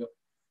mentioned here.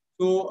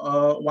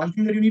 So one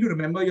thing that you need to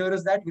remember here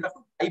is that you have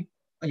to type,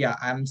 yeah,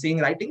 I'm saying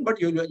writing, but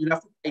you'll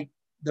have to type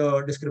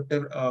the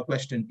descriptive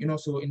question,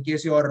 so in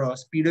case your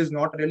speed is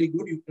not really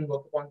good, you can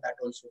work upon that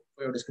also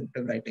for your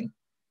descriptive writing.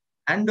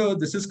 And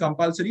this is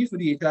compulsory for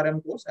the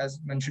HRM course, as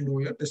mentioned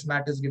over here.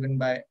 TISSMAT is given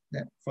by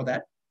them for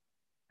that.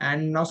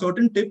 And now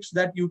certain tips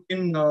that you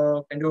can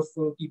kind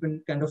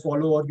of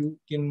follow, or you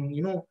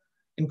can,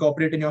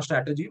 incorporate in your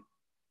strategy.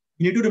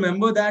 You need to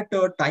remember that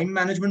time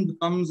management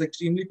becomes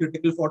extremely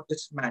critical for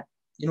TISSMAT,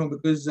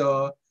 because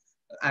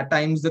at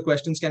times the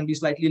questions can be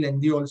slightly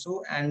lengthy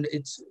also, and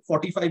it's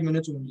 45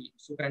 minutes only.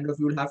 So kind of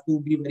you'll have to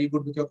be very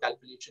good with your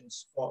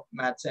calculations for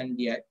maths and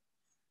DI.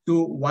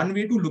 So one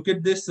way to look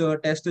at this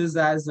test is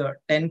as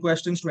 10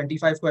 questions,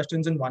 25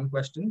 questions, and one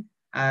question,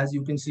 as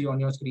you can see on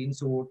your screen.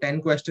 So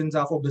 10 questions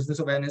are for business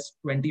awareness,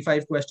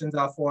 25 questions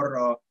are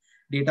for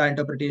data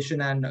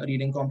interpretation and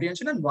reading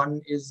comprehension, and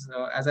one is,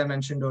 as I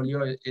mentioned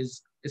earlier,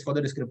 is for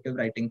the descriptive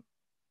writing.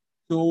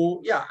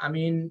 So yeah, I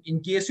mean,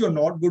 in case you're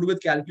not good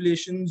with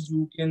calculations,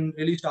 you can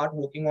really start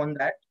working on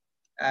that,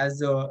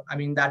 as I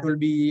mean, that will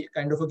be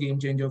kind of a game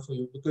changer for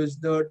you, because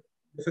the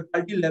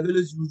difficulty level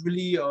is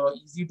usually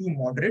easy to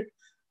moderate,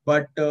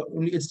 but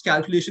only it's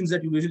calculations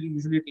that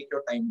usually take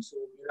your time. So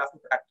you'll have to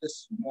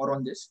practice more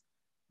on this.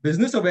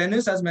 Business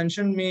awareness, as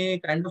mentioned, may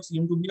kind of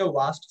seem to be a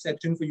vast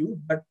section for you,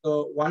 but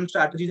one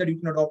strategy that you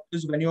can adopt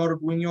is when you're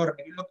doing your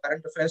regular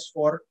current affairs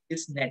for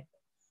TISSNET.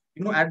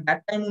 At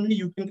that time only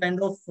you can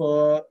kind of,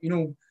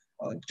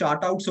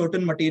 chart out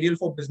certain material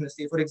for business.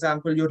 Say, for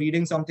example, you're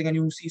reading something and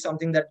you see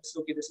something that's,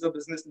 okay, this is a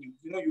business news.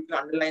 You can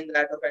underline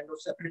that or kind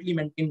of separately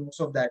maintain notes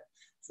of that,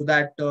 so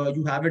that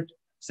you have it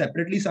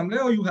separately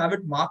somewhere, or you have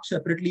it marked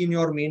separately in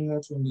your main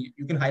notes only.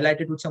 You can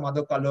highlight it with some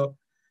other color,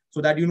 so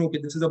that okay,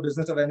 this is a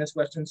business awareness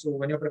question. So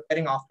when you're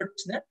preparing after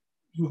TISSNET,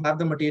 you have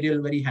the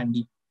material very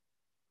handy.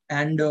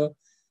 And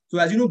so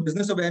as you know,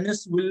 business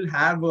awareness will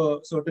have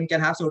can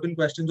have certain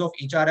questions of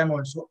HRM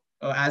also,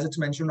 as it's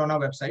mentioned on our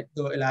website,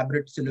 the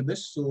elaborate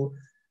syllabus. So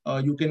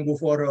you can go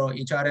for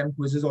HRM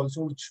quizzes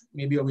also, which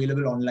may be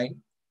available online.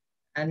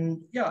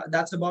 And yeah,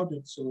 that's about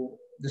it. So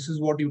this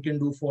is what you can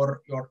do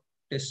for your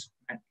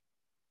TISSNET.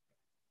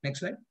 Next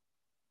slide.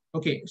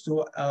 Okay,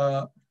 so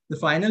the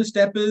final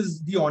step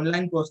is the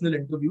online personal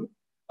interview.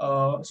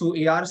 So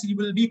ARC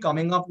will be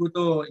coming up with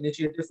an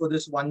initiative for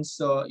this once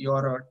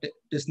your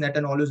TISSNET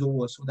and all is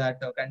over, so that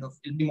kind of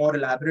it'll be more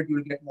elaborate.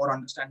 You'll get more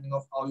understanding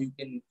of how you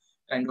can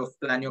kind of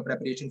plan your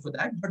preparation for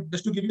that. But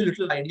just to give you a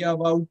little idea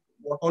about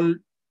what all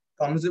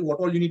comes in, what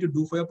all you need to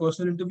do for your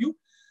personal interview.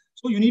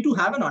 So you need to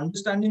have an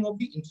understanding of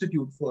the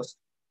institute first.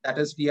 That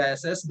is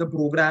TISS, the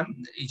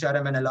program,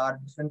 HRM and LR,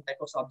 different type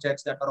of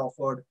subjects that are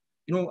offered.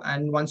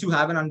 And once you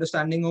have an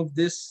understanding of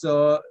this,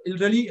 it'll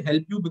really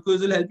help you,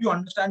 because it'll help you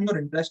understand your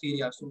interest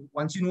area. So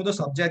once you know the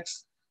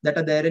subjects that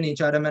are there in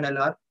HRM and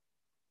LR,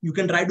 you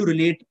can try to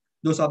relate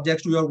those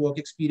subjects to your work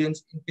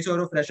experience. In case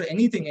you're a fresher,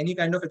 any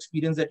kind of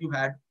experience that you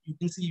had, you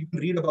can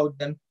read about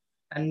them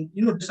and,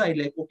 decide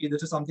like, okay,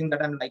 this is something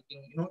that I'm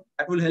liking.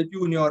 That will help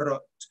you in your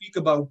speak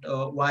about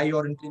why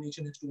your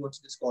inclination is towards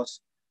this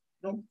course,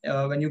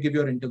 when you give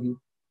your interview.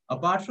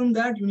 Apart from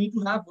that, you need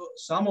to have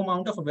some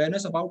amount of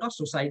awareness about our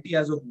society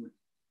as a whole.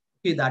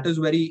 Okay, that is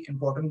very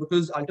important,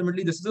 because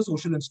ultimately this is a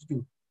social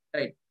institute,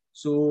 right?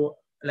 So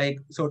like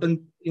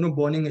certain,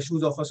 burning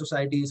issues of a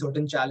society,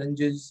 certain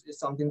challenges is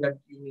something that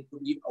you need to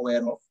be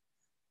aware of.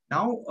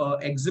 Now,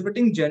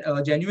 exhibiting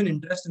genuine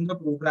interest in the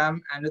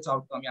program and its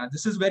outcome. Yeah,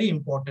 this is very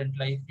important.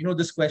 Like,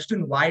 this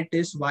question, why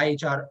TISS, why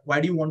HR,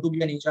 why do you want to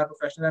be an HR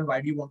professional, and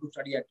why do you want to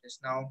study at TISS?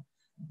 Now,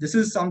 this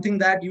is something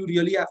that you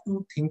really have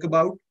to think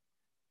about.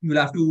 You'll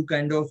have to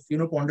kind of,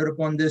 ponder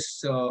upon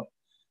this,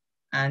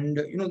 and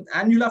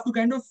you'll have to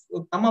kind of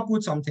come up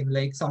with something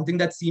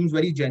that seems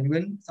very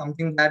genuine,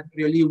 something that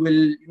really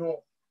will,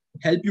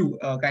 help you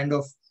kind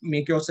of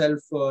make yourself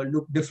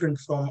look different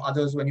from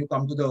others when you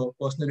come to the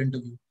personal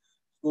interview.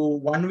 So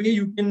one way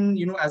you can,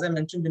 as I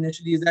mentioned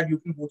initially, is that you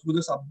can go through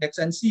the subjects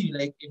and see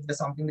like if there's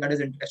something that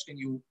is interesting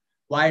you,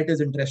 why it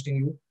is interesting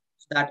you.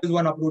 So that is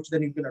one approach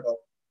that you can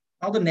adopt.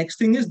 Now, the next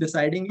thing is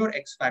deciding your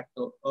X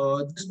factor.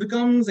 This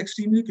becomes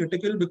extremely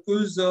critical,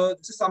 because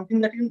this is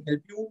something that can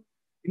help you,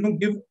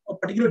 give a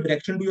particular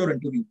direction to your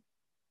interview.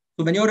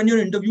 So when you're in your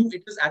interview,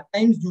 it is at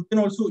times you can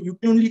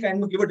only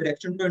kind of give a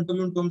direction to your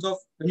interview in terms of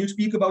when you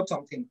speak about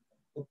something.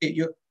 Okay,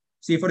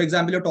 say for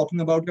example, you're talking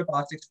about your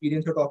past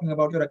experience, you're talking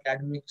about your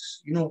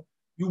academics, you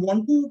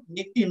want to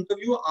make the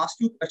interviewer ask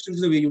you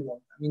questions the way you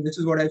want. I mean, this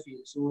is what I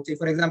feel. So say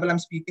for example, I'm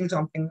speaking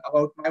something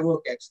about my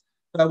work X.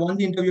 So I want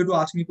the interviewer to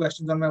ask me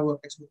questions on my work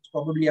X, which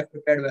probably I've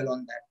prepared well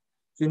on that.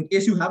 So in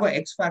case you have an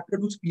X factor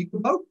to speak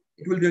about,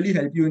 it will really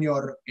help you in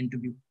your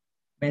interview.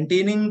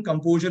 Maintaining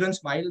composure and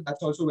smile,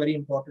 that's also very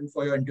important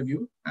for your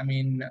interview. I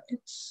mean,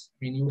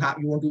 you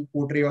want to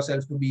portray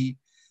yourself to be,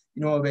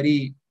 a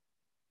very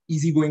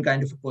easygoing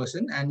kind of a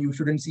person, and you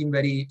shouldn't seem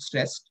very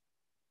stressed.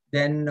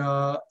 Then,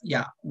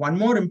 yeah, one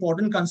more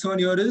important concern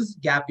here is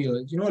gap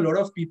years. A lot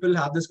of people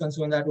have this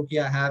concern that, okay,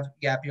 I have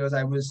gap years.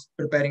 I was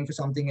preparing for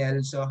something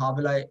else. How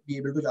will I be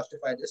able to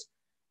justify this?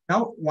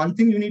 Now, one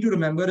thing you need to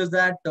remember is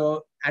that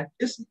at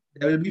this,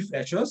 there will be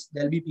freshers,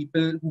 there will be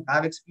people who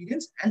have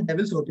experience, and there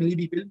will certainly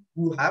be people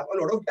who have a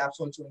lot of gaps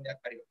also in their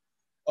career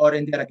or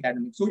in their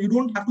academics. So you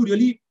don't have to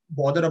really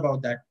bother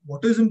about that.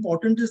 What is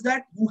important is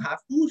that you have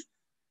to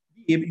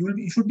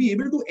you should be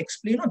able to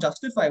explain or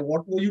justify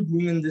what were you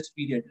doing in this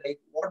period. Like,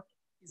 what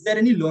is there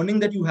any learning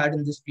that you had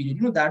in this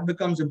period? That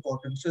becomes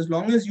important. So as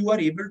long as you are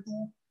able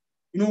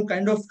to,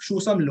 kind of show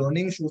some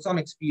learning, show some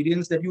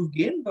experience that you've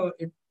gained,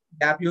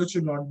 gap years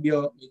should not be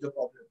a major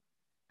problem.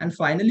 And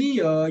finally,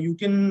 you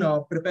can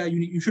prepare.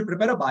 You should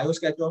prepare a bio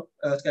sketch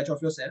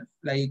of yourself,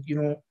 like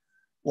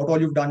what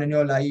all you've done in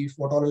your life,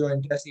 what all your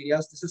interest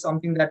areas. This is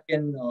something that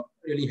can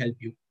really help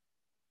you.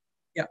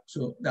 Yeah,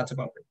 so that's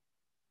about it.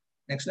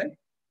 Next slide.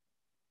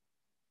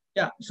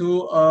 Yeah,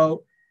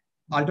 so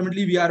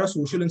ultimately we are a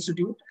social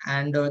institute,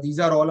 and these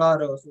are all our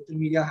social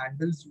media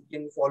handles. You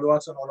can follow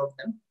us on all of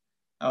them,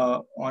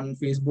 on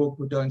Facebook,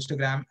 Twitter,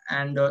 Instagram,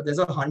 and there's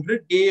a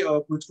 100-day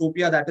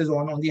Quiztopia that is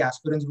on the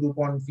Aspirants group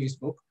on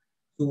Facebook.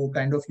 So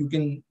kind of you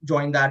can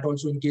join that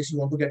also in case you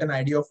want to get an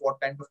idea of what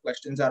kind of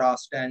questions are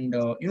asked, and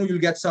you'll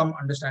get some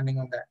understanding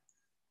on that.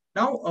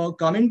 Now,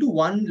 coming to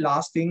one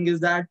last thing is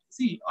that,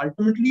 see,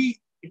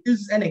 ultimately it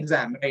is an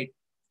exam, right?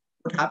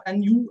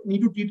 And you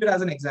need to treat it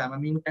as an exam. I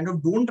mean, kind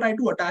of don't try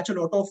to attach a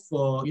lot of,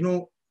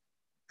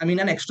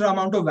 an extra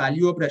amount of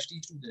value or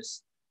prestige to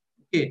this.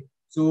 Okay.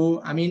 So,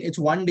 I mean, it's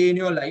one day in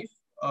your life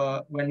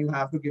when you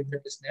have to give the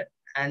TISSNET,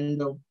 and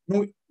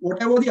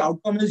whatever the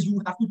outcome is,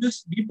 you have to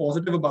just be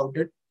positive about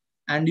it.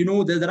 And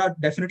there are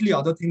definitely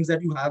other things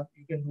that you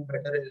can do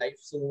better in life.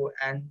 So,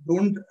 and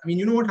don't, I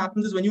mean, what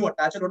happens is when you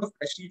attach a lot of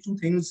prestige to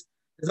things,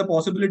 there's a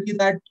possibility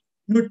that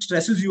it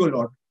stresses you a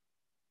lot.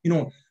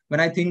 When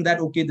I think that,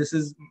 okay,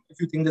 if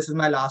you think this is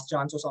my last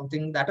chance or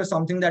something, that is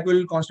something that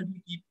will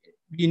constantly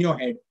be in your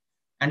head,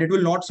 and it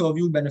will not serve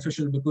you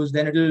beneficial, because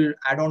then it will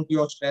add on to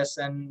your stress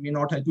and may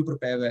not help you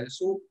prepare well.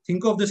 So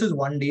think of this as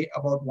one day,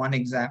 about one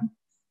exam.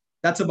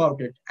 That's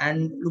about it.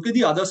 And look at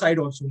the other side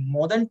also.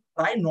 More than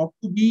try not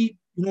to be,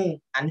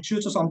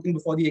 anxious or something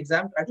before the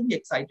exam. Try to be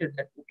excited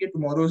that, okay,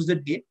 tomorrow is the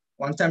day.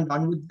 Once I'm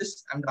done with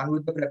this, I'm done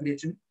with the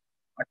preparation,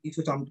 at least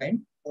for some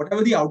time.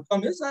 Whatever the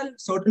outcome is, I'll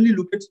certainly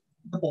look at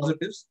the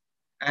positives,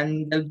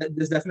 and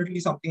there's definitely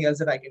something else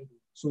that I can do.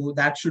 So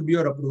that should be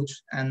your approach,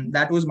 and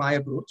that was my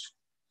approach.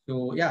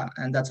 So yeah,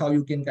 and that's how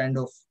you can kind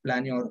of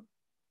plan your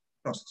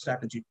process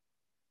strategy.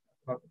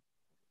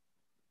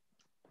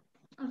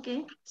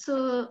 Okay,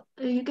 so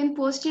you can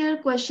post your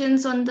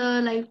questions on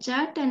the live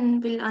chat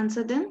and we'll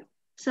answer them.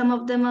 Some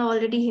of them are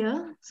already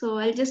here, so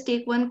I'll just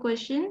take one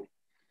question.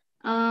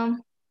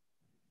 Um,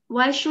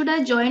 why should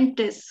I join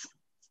TISS?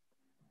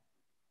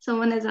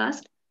 Someone has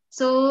asked.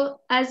 So,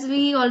 as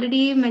we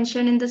already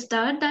mentioned in the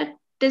start, that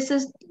TISS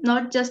is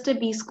not just a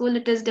B school,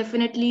 it is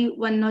definitely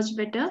one notch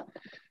better.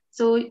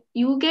 So,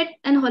 you get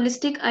an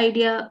holistic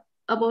idea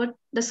about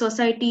the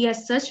society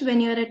as such when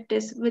you're at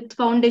TISS, with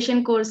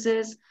foundation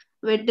courses,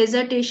 with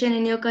dissertation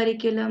in your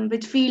curriculum,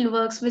 with field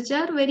works, which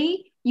are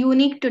very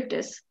unique to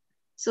TISS.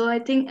 So, I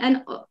think,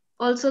 and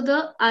also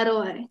the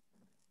ROI,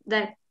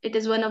 that it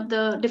is one of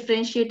the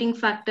differentiating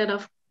factor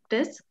of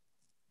TISS.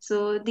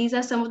 So these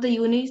are some of the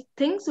unique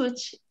things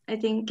which I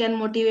think can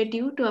motivate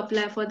you to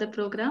apply for the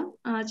program.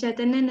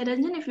 Chaitanya and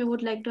Niranjan, if you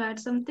would like to add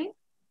something.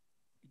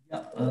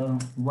 Yeah,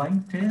 why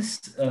TISS?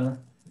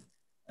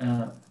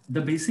 The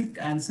basic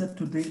answer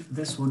to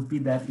this would be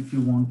that if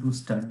you want to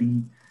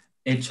study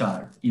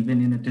HR,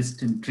 even in a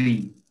distant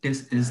dream,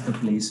 TISS is the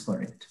place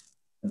for it.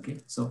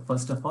 Okay, so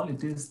first of all,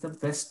 it is the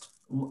best,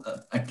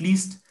 at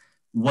least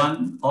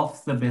one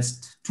of the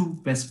two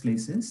best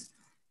places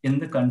in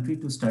the country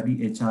to study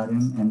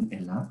HRM and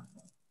LR.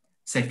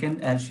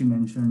 Second, as she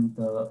mentioned,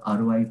 the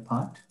ROI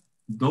part,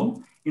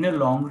 though in a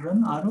long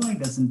run, ROI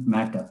doesn't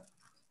matter,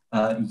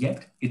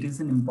 yet it is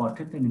an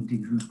important and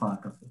integral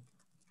part of it.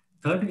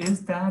 Third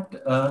is that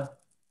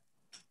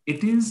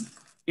it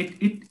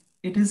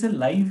is a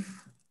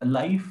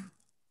life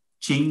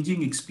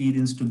changing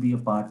experience to be a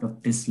part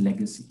of this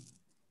legacy.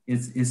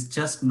 It's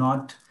just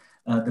not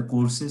the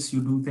courses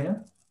you do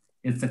there.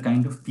 It's the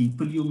kind of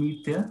people you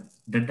meet there,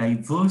 the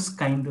diverse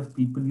kind of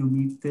people you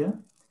meet there.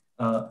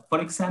 For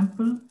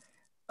example,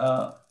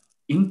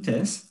 in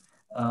TISS,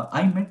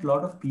 I met a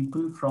lot of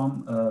people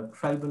from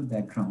tribal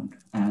background,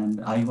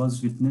 and I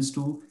was witness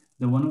to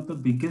one of the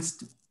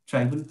biggest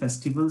tribal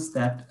festivals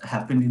that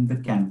happened in the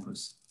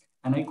campus.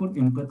 And I could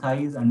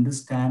empathize,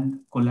 understand,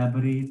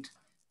 collaborate,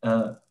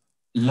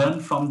 learn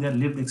from their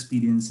lived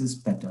experiences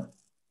better.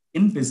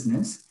 In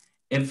business,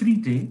 every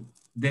day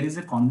there is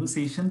a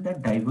conversation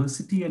that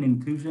diversity and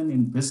inclusion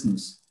in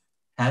business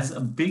has a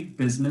big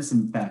business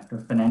impact or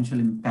financial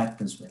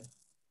impact as well.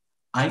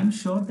 I'm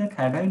sure that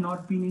had I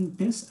not been in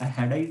this,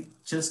 had I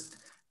just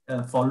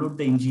followed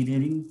the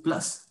engineering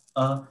plus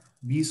a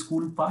B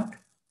school part,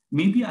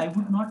 maybe I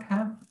would not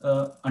have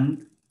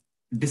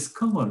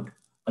discovered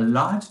a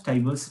large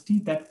diversity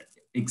that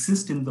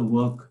exist in the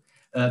work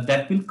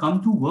that will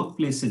come to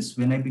workplaces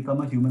when I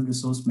become a human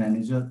resource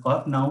manager,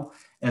 or now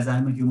as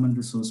I'm a human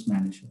resource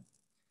manager.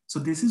 So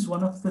this is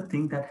one of the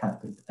things that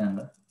happened.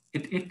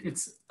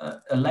 It's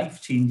a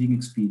life-changing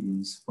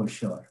experience for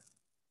sure.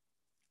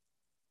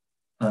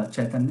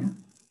 Chaitanya?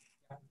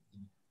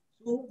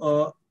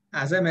 So,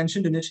 as I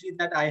mentioned initially,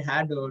 that I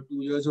had 2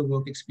 years of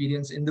work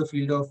experience in the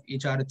field of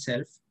HR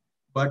itself.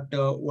 But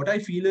what I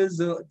feel is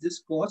this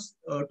course,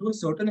 to a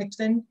certain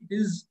extent, it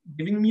is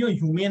giving me a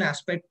humane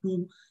aspect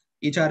to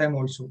HRM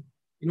also.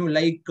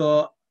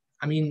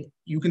 I mean,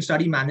 you can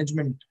study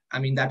management. I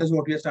mean, that is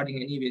what we are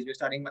studying anyways. We're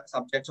studying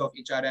subjects of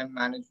HRM,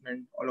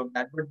 management, all of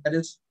that. But that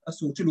is a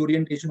social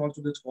orientation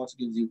also this course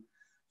gives you.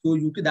 So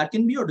that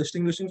can be your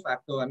distinguishing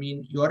factor. I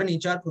mean, you're an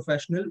HR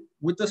professional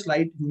with a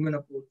slight human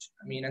approach.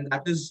 I mean, and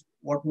that is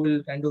what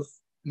will kind of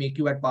make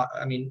you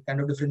kind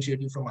of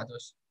differentiate you from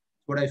others.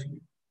 That's what I feel.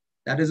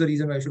 That is the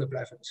reason why I should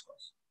apply for this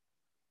course.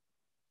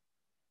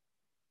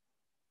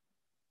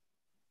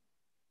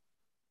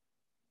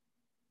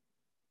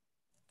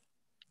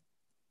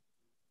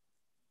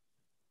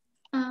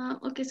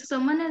 Okay, so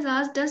someone has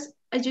asked, does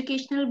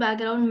educational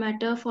background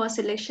matter for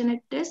selection at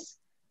TISS?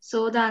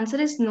 So the answer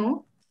is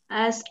no,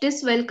 as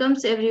TISS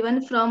welcomes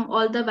everyone from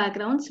all the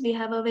backgrounds. We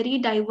have a very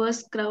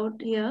diverse crowd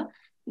here.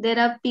 There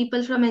are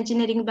people from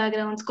engineering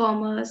backgrounds,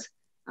 commerce,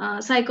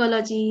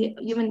 psychology,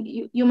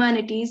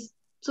 humanities.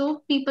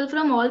 So people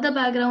from all the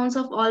backgrounds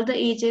of all the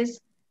ages,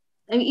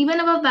 even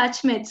our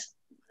batchmates,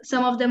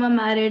 some of them are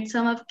married,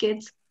 some have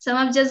kids, some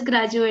have just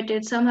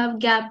graduated, some have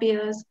gap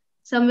years,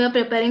 some were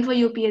preparing for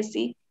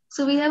UPSC.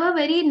 So we have a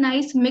very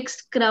nice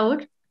mixed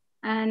crowd,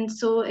 and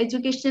so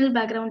educational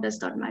background does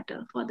not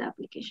matter for the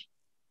application.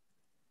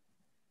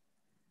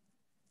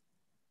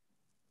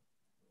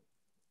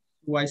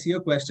 So I see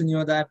a question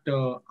here that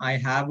I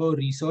have a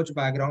research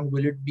background.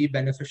 Will it be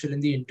beneficial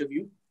in the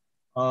interview?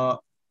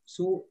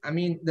 So, I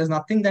mean, there's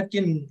nothing that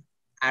can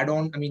add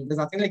on. I mean, there's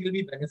nothing like will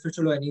be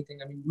beneficial or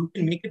anything. I mean, you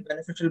can make it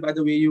beneficial by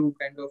the way you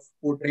kind of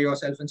portray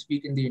yourself and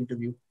speak in the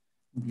interview.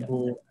 Yeah.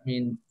 So, I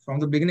mean, from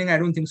the beginning, I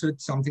don't think so.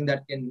 It's something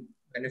that can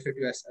benefit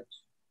you as such.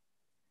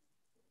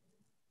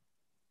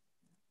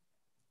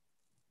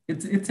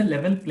 It's a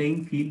level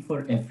playing field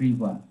for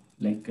everyone.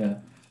 Like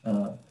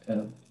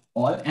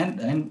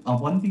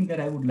one thing that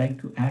I would like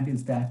to add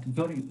is that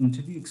your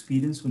interview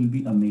experience will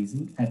be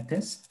amazing at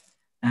TISS,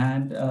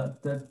 and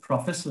the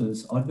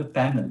professors or the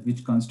panel,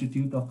 which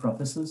constitute of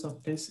professors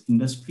of TISS,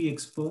 industry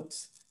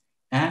experts,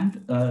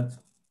 and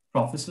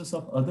professors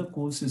of other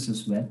courses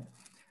as well,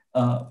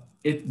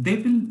 they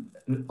will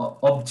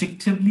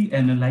objectively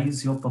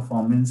analyze your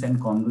performance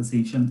and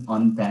conversation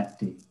on that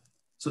day.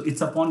 So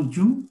it's upon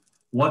you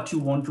what you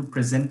want to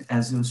present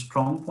as your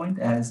strong point,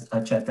 as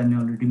Chaitanya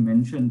already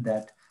mentioned,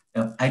 that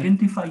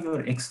identify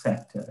your X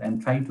factor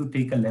and try to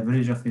take a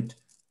leverage of it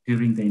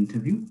during the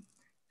interview.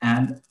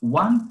 And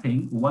one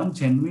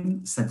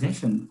genuine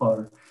suggestion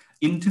for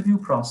interview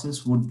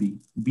process would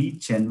be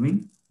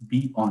genuine,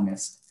 be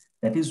honest.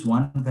 That is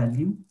one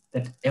value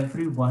that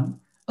everyone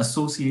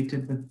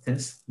associated with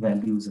this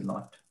values a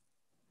lot.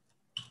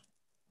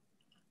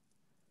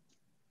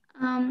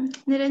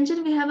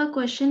 Niranjan, we have a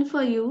question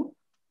for you.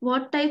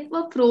 What type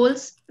of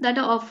roles that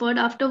are offered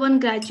after one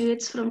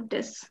graduates from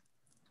TISS?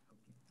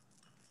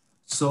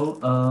 So,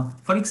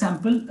 for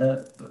example,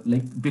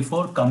 like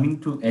before coming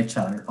to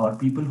HR, or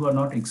people who are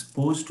not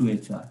exposed to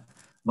HR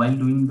while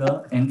doing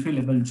the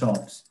entry-level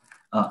jobs,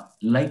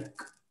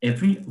 like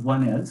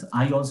everyone else,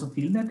 I also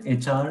feel that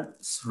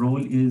HR's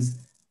role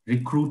is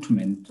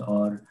recruitment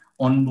or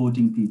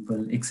onboarding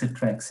people,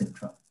 etc.,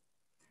 etc.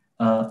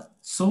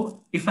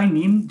 So if I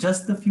name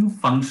just the few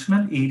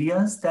functional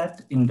areas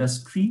that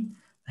industry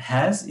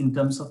has in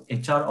terms of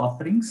HR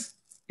offerings,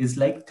 is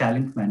like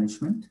talent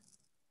management,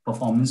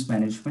 performance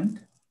management,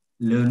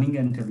 learning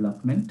and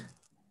development,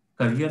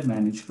 career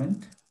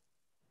management,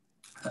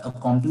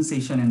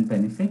 compensation and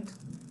benefit,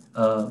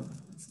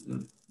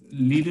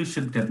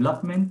 leadership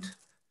development,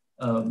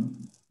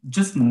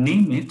 just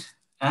name it,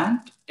 and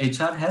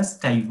HR has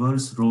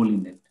diverse role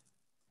in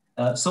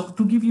it. So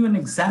to give you an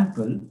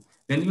example,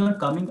 when you are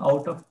coming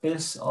out of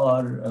TISS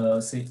or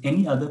say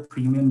any other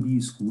premium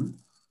B school,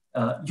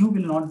 you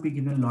will not be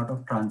given a lot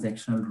of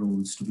transactional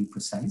roles, to be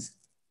precise.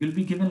 You'll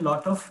be given a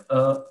lot of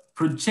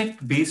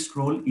project-based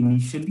role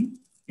initially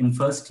in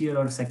first year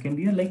or second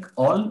year, like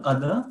all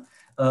other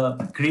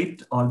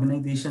great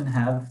organizations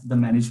have the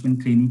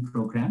management training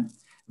program,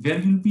 where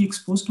you'll be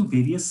exposed to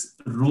various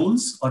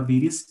roles or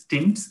various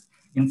stints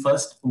in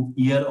first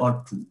year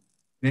or two,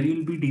 where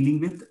you'll be dealing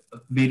with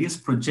various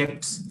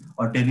projects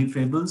or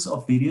deliverables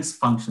of various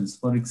functions.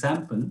 For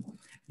example,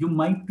 you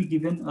might be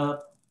given a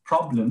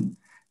problem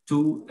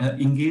to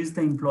engage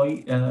the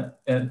employee,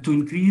 to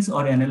increase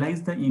or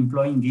analyze the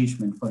employee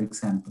engagement, for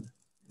example,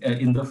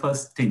 in the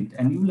first stint.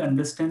 And you will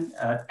understand,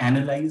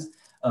 analyze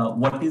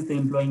what is the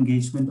employee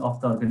engagement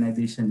of the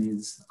organization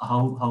is,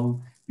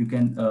 how you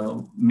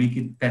can make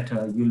it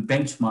better. You'll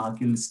benchmark,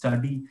 you'll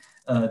study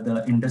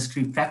the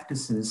industry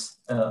practices,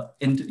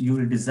 and you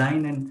will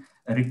design and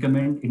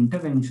recommend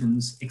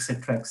interventions,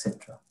 etc.,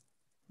 etc.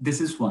 this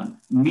is one.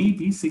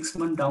 Maybe 6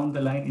 months down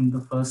the line in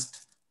the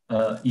first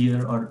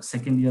year or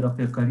second year of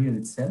your career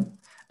itself,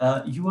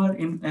 you are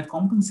in a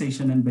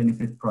compensation and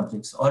benefit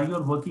projects, or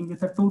you're working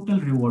with a total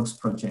rewards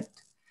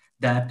project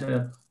that,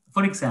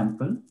 for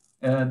example,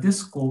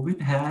 this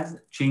COVID has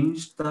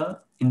changed the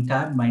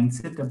entire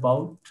mindset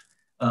about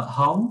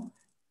how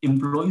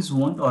employees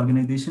want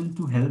organization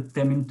to help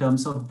them in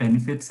terms of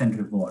benefits and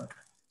reward.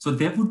 So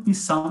there would be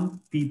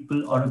some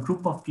people or a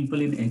group of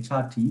people in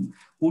HR team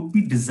who would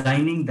be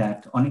designing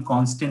that on a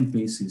constant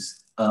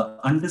basis,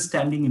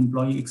 understanding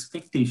employee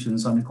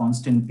expectations on a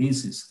constant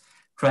basis,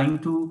 trying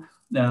to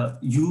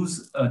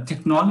use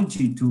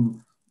technology to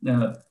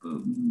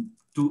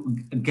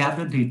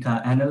gather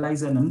data,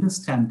 analyze and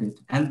understand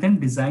it, and then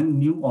design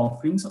new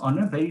offerings on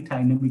a very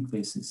dynamic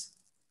basis.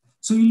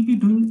 So you'll be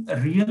doing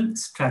real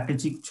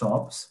strategic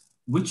jobs,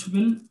 which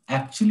will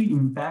actually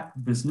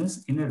impact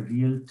business in a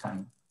real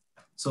time.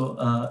 So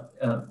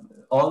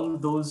all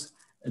those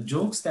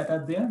jokes that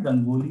are there,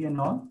 Rangoli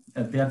and all,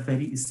 they are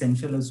very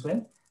essential as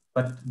well,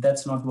 but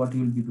that's not what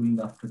you'll be doing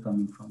after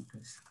coming from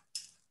TISS.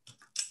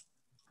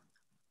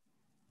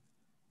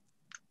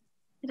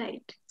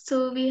 Right.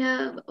 So we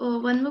have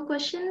one more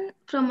question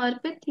from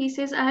Arpit. He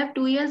says, I have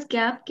 2 years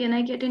gap. Can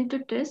I get into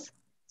TISS?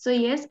 So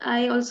yes,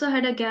 I also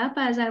had a gap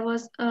as I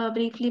was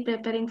briefly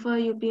preparing for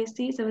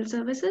UPSC civil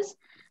services.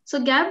 So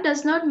gap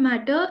does not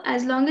matter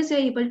as long as you're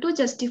able to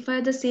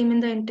justify the same in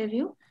the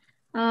interview.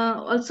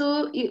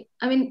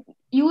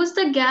 Use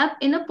the gap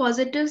in a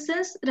positive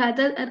sense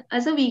rather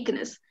as a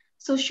weakness.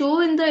 So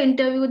show in the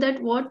interview that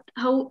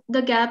how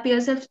the gap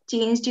years have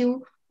changed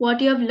you,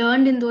 what you have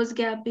learned in those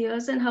gap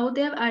years, and how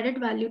they have added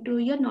value to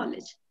your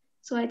knowledge.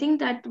 So I think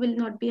that will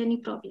not be any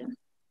problem.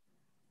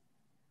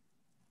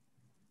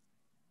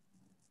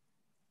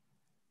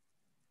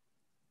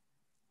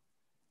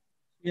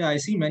 Yeah, I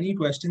see many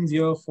questions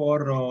here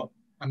for,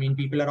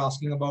 people are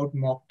asking about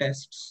mock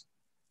tests.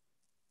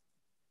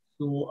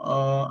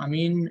 So,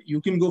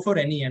 you can go for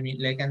any,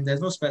 and there's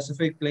no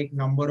specific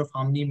number of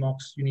how many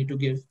mocks you need to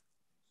give.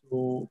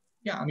 So,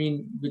 yeah,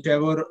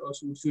 whichever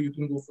suits you, you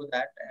can go for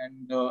that.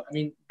 And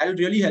that'll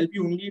really help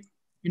you only,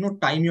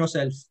 time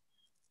yourself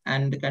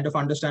and kind of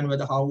understand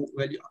whether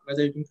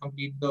you can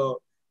complete the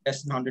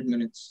test in 100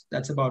 minutes.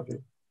 That's about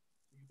it.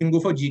 You can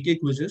go for GK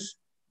quizzes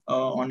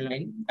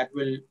online. That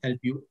will help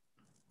you.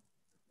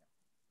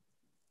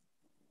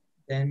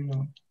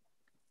 Then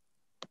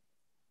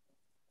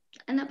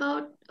and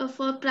about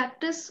for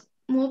practice,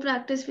 more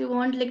practice, we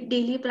want like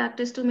daily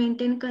practice to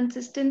maintain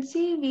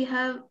consistency. We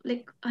have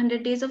like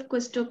 100 days of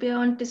Quiztopia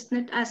on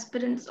TISSNET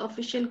Aspirants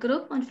official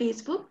group on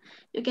Facebook.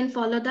 You can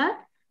follow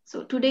that.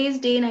 So today is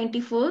day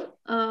 94.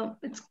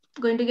 It's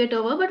going to get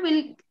over, but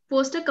we'll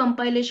post a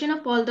compilation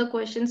of all the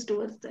questions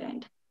towards the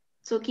end.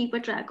 So keep a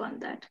track on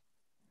that.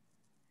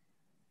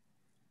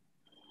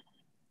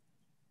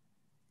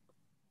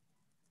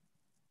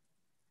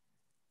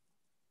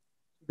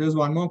 there's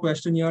one more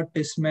question here.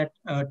 TISSNet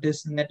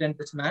and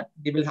TISSMAT,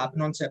 they will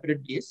happen on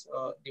separate days.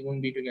 They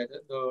won't be together.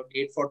 The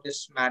date for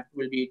TISSMAT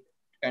will be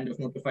kind of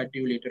notified to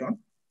you later on.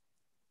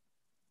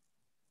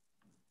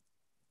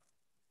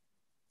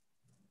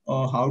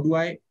 How do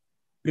I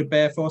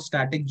prepare for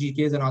static GK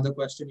is another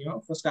question here.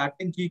 For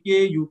static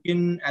GK, you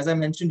can, as I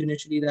mentioned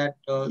initially, that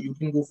you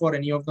can go for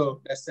any of the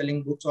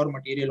best-selling books or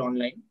material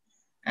online.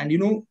 And,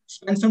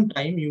 spend some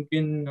time. You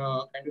can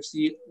kind of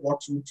see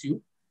what suits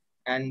you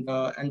and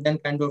then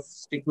kind of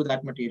stick to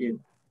that material.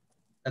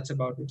 That's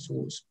about it.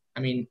 So,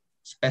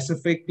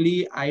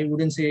 specifically, I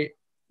wouldn't say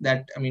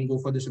that, go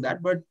for this or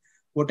that, but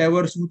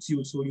whatever suits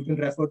you. So you can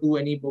refer to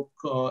any book,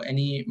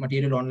 any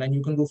material online.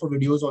 You can go for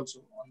videos also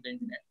on the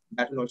internet.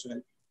 That will also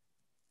help.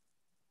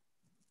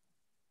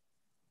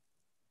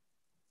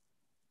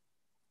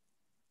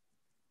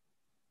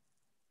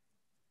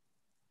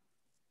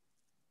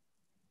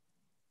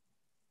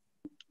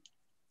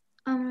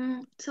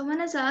 Someone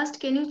has asked,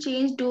 can you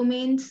change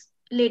domains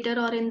later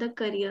or in the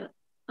career?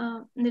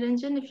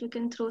 Niranjan, if you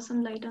can throw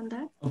some light on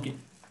that. Okay.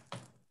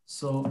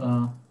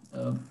 So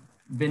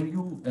when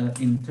you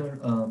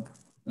enter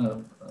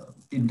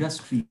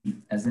industry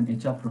as an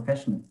HR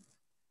professional,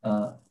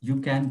 you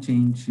can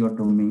change your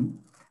domain,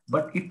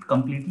 but it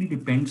completely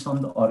depends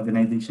on the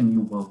organization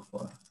you work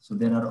for. So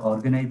there are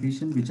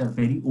organizations which are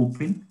very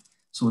open,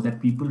 so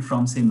that people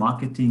from, say,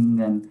 marketing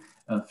and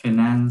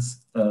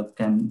finance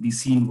can be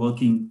seen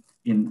working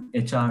in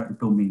HR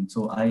domain.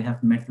 So I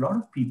have met a lot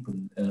of people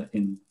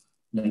in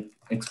like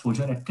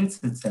exposure at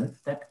TISS itself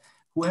that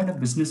who had a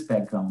business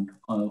background,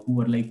 who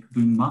were like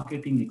doing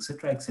marketing,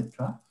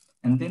 etc.,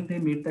 and then they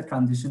made the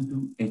transition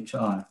to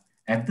HR.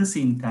 At the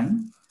same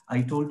time,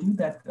 I told you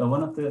that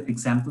one of the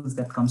examples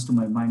that comes to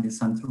my mind is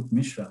Santrup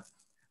Mishra,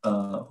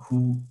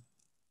 who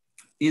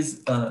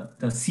is the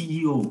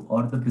CEO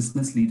or the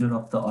business leader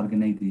of the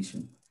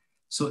organization.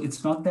 So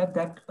it's not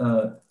that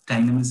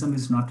dynamism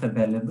is not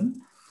available,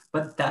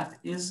 but that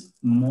is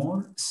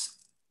more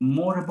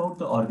about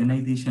the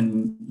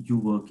organization you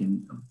work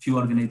in. Few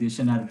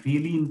organizations are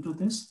really into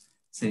this.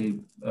 Say,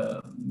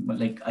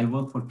 like I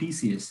work for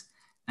TCS,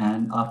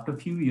 And after a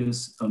few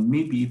years,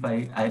 maybe if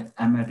I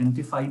am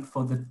identified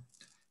for the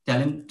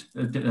talent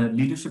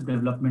leadership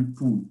development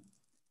pool,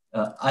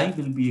 I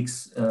will be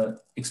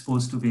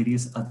exposed to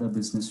various other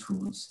business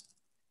roles.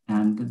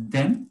 And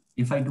then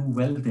if I do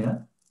well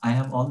there, I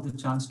have all the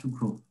chance to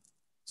grow.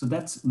 So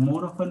that's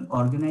more of an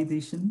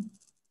organization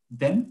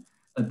than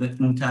the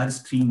entire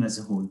stream as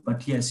a whole.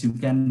 But yes, you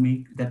can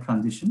make that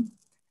transition.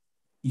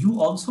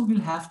 You also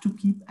will have to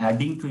keep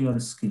adding to your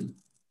skill.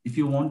 If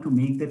you want to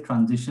make the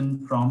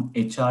transition from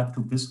HR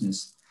to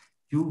business,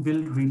 you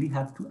will really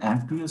have to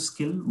add to your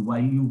skill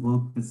while you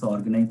work with the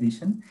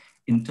organization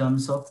in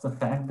terms of the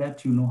fact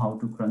that you know how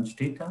to crunch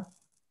data,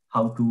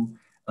 how to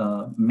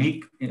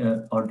make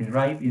or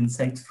derive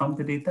insights from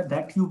the data.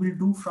 That you will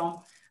do from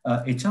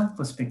HR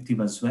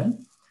perspective as well.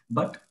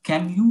 But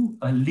can you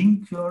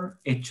link your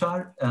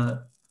HR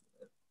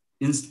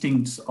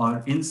instincts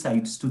or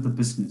insights to the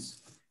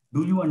business?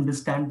 Do you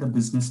understand the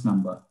business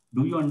number?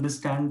 Do you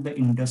understand the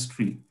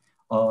industry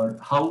or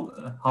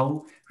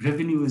how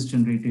revenue is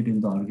generated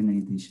in the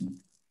organization?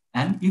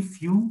 And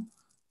if you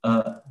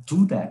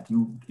do that,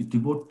 you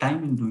devote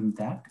time in doing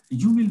that,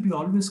 you will be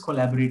always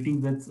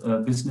collaborating with a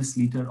business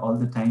leader all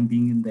the time,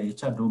 being in the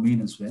HR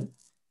domain as well.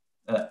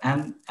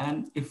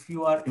 And if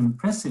you are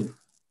impressive,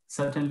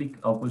 certainly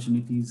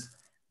opportunities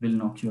will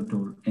knock your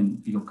door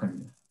in your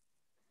career.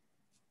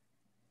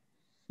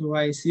 So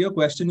I see a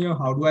question here,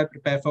 how do I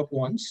prepare for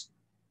quants?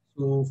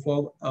 So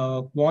for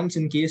quants,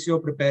 in case you're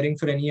preparing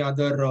for any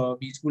other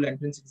B school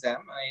entrance exam,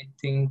 I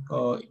think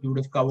you would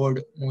have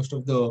covered most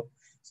of the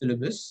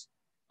syllabus.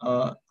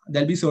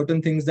 There'll be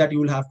certain things that you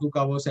will have to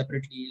cover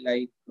separately,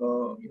 like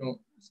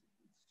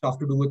stuff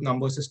to do with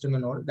number system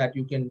and all that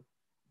you can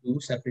do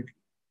separately.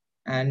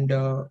 And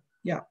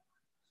yeah,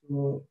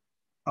 so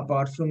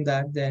apart from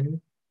that,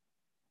 then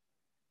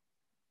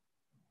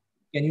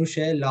can you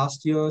share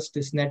last year's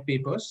TISSNET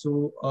papers?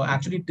 So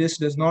actually TISS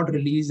does not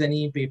release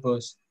any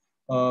papers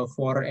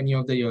for any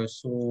of the years.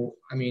 So,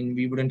 I mean,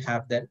 we wouldn't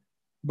have that.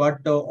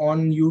 But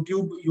on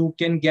YouTube, you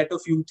can get a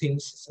few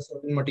things,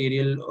 certain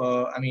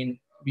material. I mean,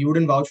 we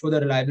wouldn't vouch for the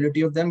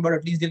reliability of them, but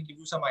at least they'll give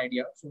you some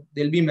idea. So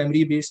there'll be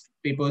memory-based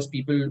papers,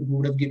 people who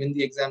would have given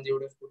the exam, they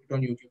would have put it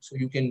on YouTube. So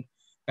you can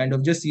kind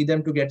of just see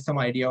them to get some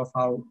idea of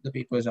how the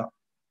papers are.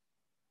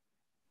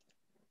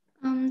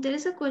 There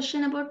is a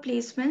question about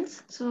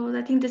placements. So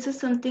I think this is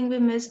something we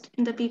missed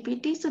in the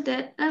PPT. So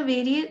there are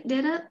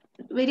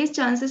various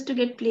chances to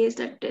get placed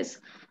at TISS.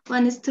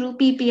 One is through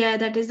PPI,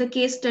 that is the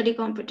case study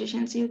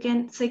competition. So you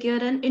can secure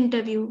an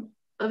interview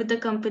with the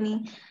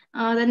company.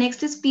 The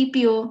next is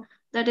PPO.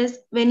 That is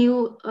when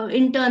you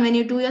when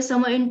you do your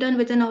summer intern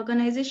with an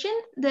organization,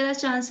 there are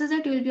chances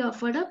that you will be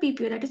offered a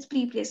PPO, that is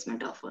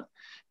pre-placement offer.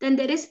 Then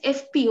there is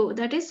FPO,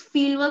 that is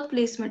fieldwork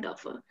placement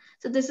offer.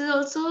 So this is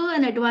also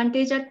an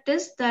advantage at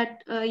TISS,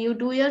 that you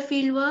do your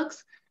field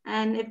works,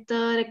 and if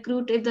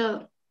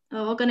the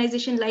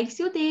organization likes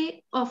you,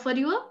 they offer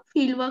you a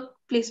fieldwork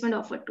placement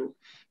offer too.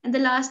 And the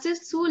last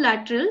is through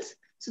laterals.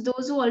 So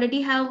those who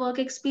already have work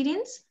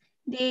experience,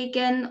 they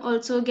can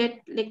also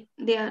get, like,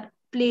 they are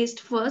placed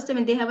first. I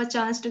mean, they have a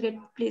chance to get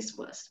placed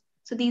first.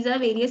 So these are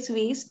various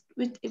ways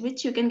with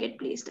which you can get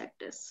placed at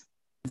TISS.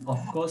 Of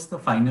course, the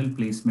final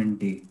placement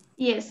day.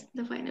 Yes,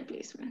 the final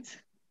placements.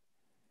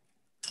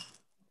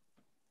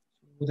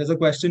 There's a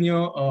question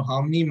here,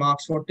 how many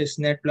marks for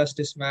TISSNET plus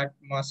TISSMAT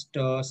must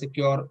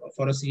secure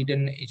for a seat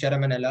in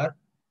HRM and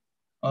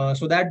LR?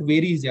 So that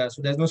varies, yeah.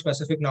 So there's no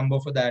specific number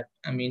for that.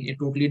 I mean, it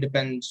totally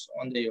depends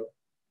on the year.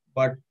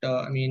 But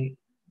I mean,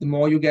 the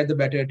more you get, the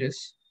better it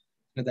is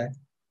for that.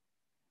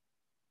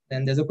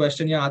 Then there's a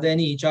question here, are there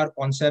any HR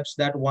concepts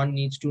that one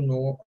needs to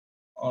know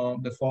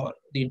before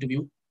the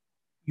interview?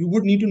 You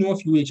would need to know a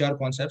few HR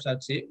concepts,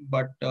 I'd say,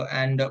 but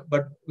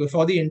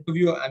before the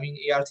interview, I mean,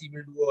 ARC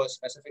will do a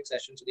specific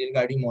session, so they'll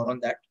guide you more on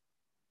that.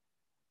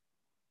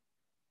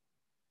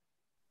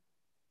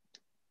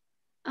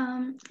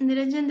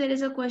 Niranjan, there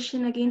is a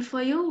question again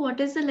for you. What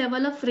is the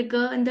level of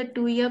rigor in the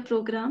 2-year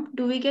program?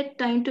 Do we get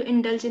time to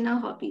indulge in our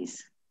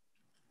hobbies?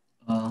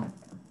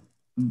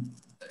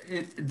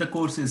 The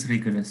course is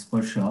rigorous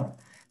for sure.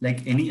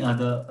 Like any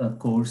other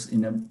course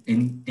in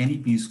any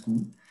B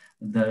school,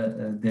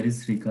 there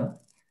is rigor,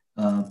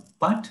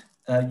 but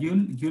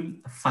you'll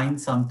find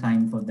some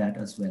time for that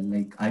as well.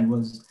 Like I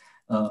was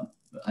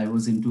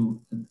in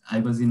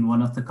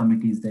one of the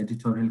committees, the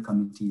editorial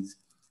committees.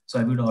 So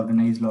I would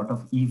organize a lot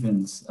of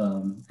events,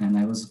 and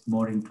I was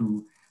more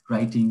into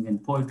writing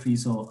and poetry.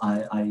 So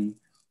I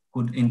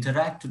could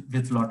interact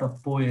with a lot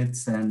of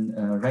poets and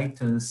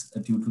writers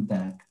due to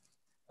that.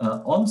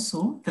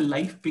 Also, the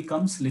life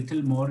becomes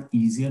little more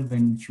easier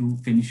when you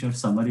finish your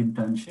summer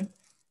internship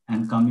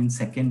and come in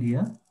second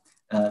year.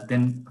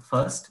 Then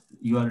first,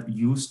 you are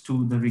used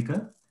to the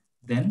rigor.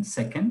 Then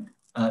second,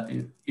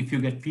 if you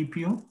get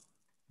PPO,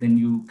 then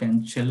you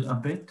can chill a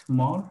bit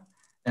more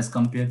as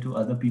compared to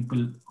other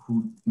people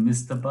who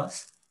miss the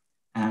bus.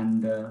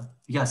 And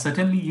yeah,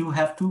 certainly you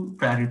have to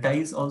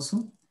prioritize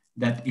also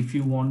that if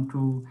you want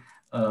to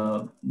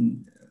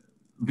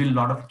will a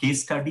lot of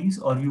case studies,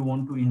 or you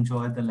want to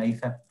enjoy the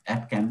life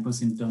at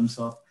campus in terms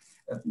of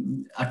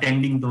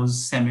attending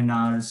those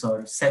seminars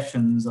or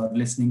sessions or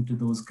listening to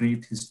those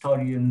great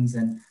historians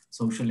and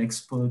social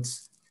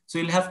experts. So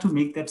you'll have to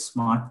make that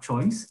smart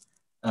choice.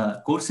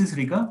 Course is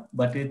rigor,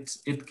 but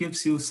it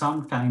gives you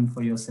some time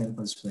for yourself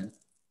as well.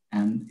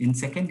 And in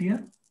second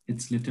year,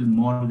 it's little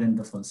more than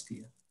the first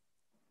year.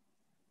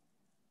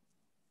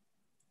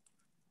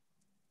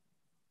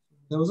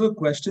 There was a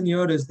question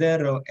here, is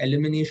there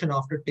elimination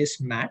after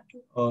TISSMAT?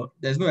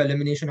 There's no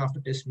elimination after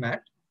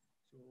TISSMAT.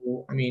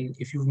 So, I mean,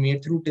 if you've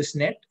made through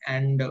TISSNET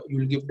and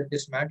you'll give the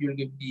TISSMAT, you'll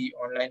give the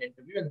online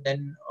interview, and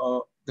then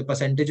the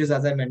percentages,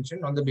 as I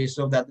mentioned, on the basis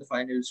of that, the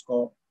final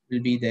score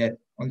will be there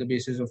on the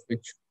basis of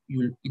which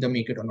you'll either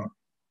make it or not.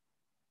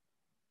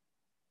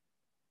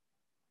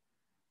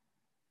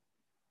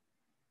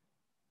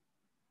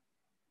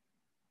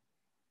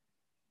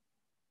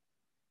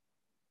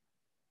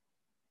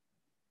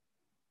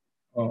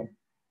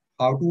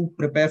 How to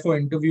prepare for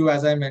interview,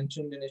 as I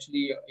mentioned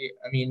initially,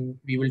 I mean,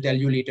 we will tell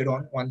you later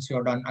on once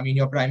you're done. I mean,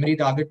 your primary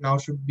target now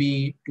should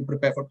be to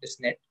prepare for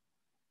TISSNET.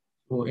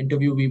 So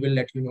interview, we will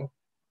let you know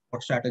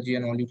what strategy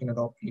and all you can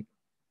adopt.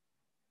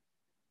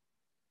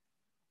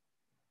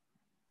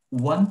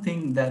 One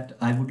thing that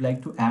I would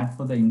like to add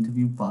for the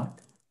interview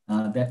part,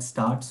 that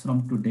starts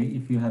from today,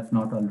 if you have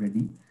not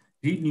already,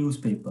 read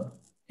newspaper,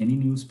 any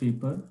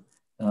newspaper,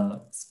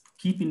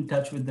 keep in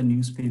touch with the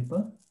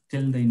newspaper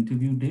till the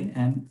interview day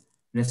and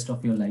rest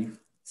of your life,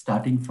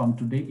 starting from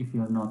today if you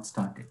have not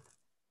started.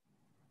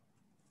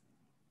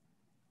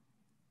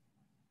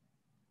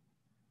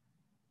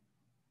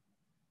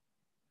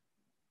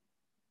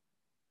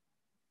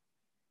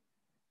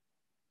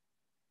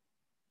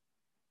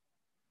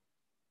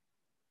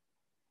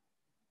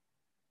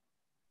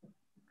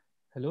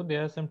 Hello,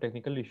 there are some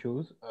technical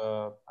issues.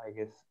 I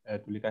guess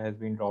Tulika has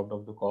been dropped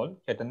off the call.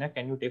 Chaitanya,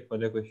 can you take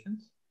further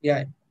questions?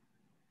 Yeah.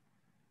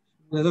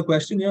 There's a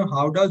question here,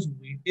 how does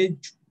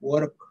weightage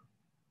work?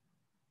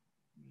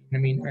 I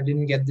mean, I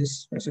didn't get this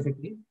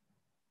specifically.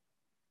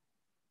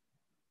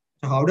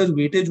 So how does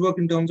weightage work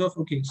in terms of,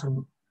 okay,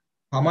 so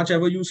how much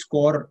ever you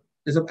score,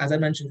 is as I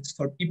mentioned, it's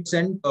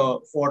 30%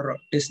 for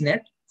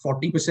TISSNET,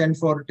 40%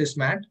 for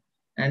TISSMAT,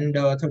 and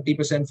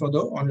 30% for the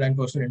online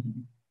personal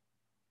interview.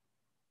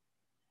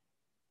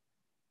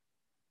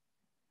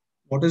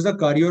 What is the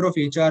career of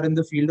HR in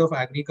the field of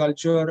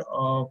agriculture?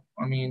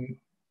 I mean,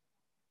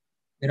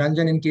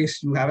 Niranjan, in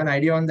case you have an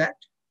idea on that.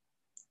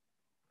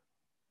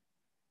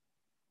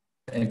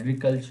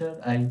 Agriculture,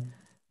 I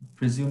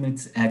presume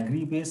it's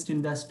agri-based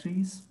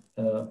industries.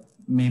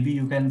 Maybe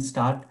you can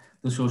start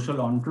the social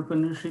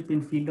entrepreneurship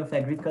in field of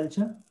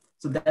agriculture.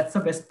 So that's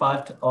the best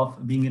part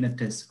of being in a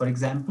TISS. For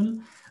example,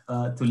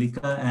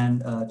 Tulika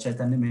and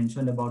Chaitanya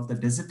mentioned about the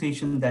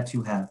dissertation that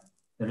you have,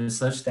 the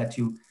research that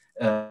you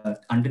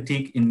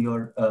undertake in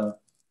your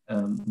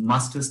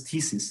master's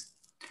thesis.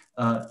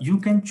 You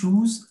can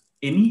choose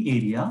any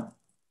area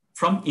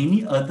from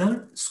any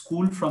other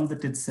school from the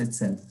TISS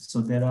itself. So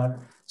there are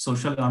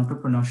social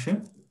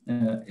entrepreneurship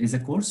is a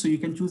course. So you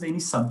can choose any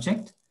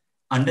subject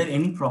under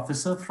any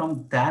professor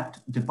from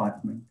that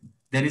department.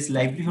 There is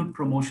livelihood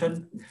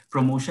promotion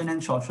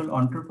and social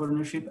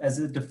entrepreneurship as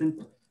a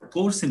different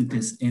course in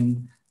TISS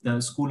in the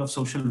School of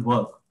Social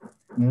Work.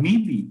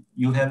 Maybe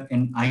you have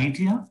an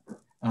idea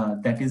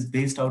that is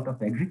based out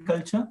of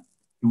agriculture.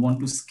 You want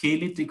to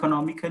scale it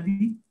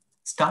economically,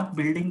 start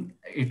building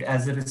it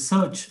as a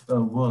research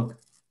work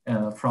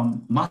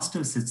from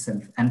masters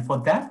itself. And for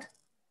that,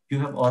 you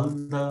have all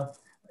the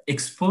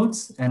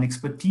experts and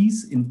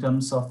expertise in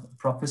terms of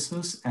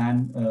professors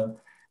and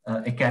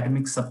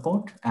academic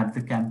support at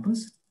the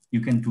campus.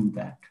 You can do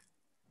that.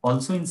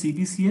 Also in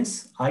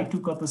CBCS, I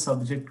took up a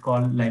subject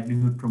called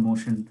livelihood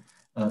promotion,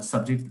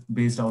 subject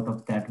based out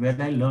of that, where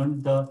I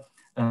learned the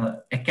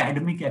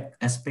academic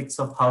aspects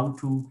of how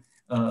to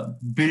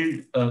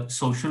build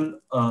social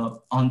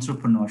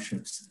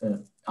entrepreneurships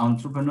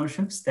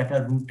that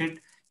are rooted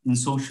in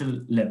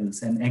social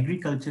levels, and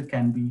agriculture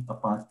can be a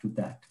part to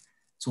that.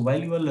 So while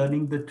you are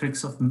learning the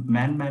tricks of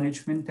man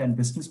management and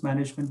business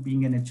management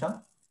being an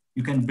HR,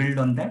 you can build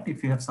on that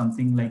if you have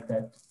something like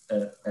that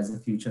as a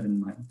future in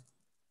mind.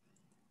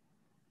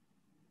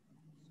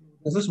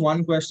 There's this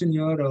one question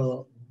here.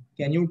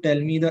 Can you tell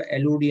me the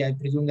LOD? I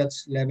presume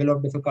that's level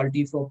of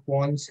difficulty for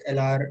PONS,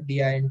 LR,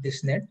 DI, and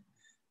TISSNET.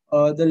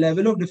 The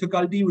level of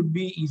difficulty would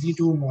be easy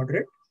to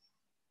moderate.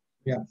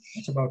 Yeah,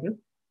 that's about it.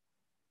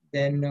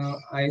 Then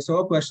I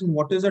saw a question,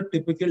 what is a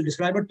typical,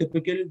 describe a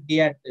typical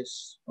day at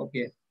TISS?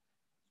 Okay.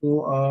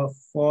 So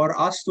for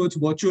us, so it's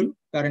virtual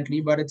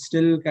currently, but it's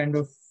still kind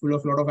of full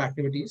of a lot of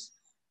activities.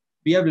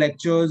 We have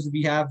lectures,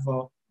 we have,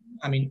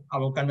 I mean,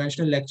 our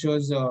conventional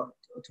lectures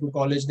through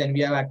college, then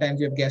we have at times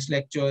we have guest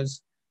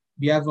lectures.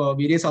 We have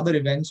various other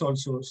events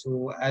also.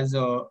 So as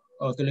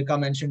Tulika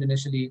mentioned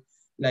initially,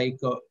 like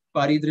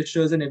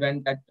Paridrishya is an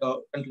event that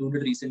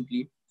concluded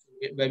recently,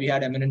 where we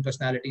had eminent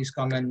personalities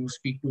come and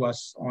speak to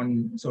us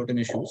on certain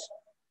issues.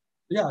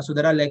 Yeah, so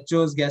there are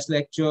lectures, guest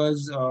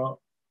lectures.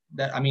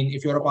 That, I mean,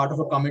 if you're a part of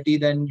a committee,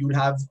 then you'll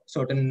have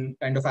certain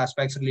kind of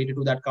aspects related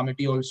to that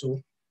committee also.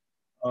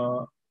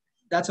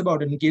 that's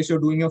about it. In case you're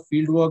doing your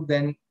field work,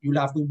 then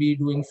you'll have to be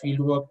doing field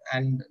work,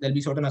 and there'll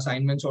be certain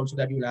assignments also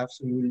that you'll have.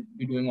 So you'll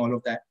be doing all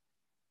of that.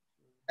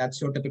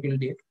 That's your typical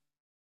day.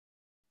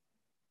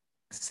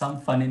 Some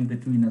fun in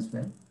between as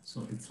well.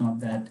 So it's not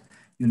that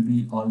you'll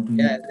be all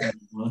doing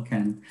work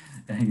and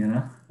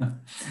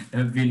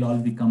we'll all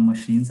become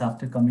machines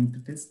after coming to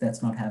this.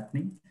 That's not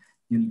happening.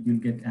 You'll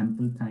get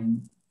ample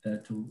time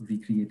to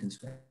recreate as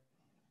well.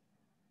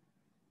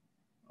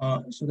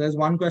 So there's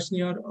one question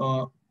here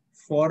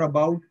for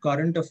about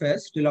current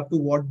affairs till up to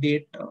what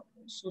date.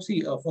 So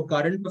see, for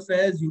current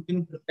affairs, you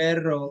can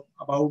prepare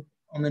about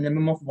a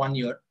minimum of 1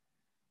 year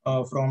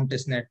from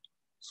TISSNET.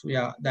 So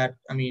yeah, that,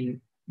 I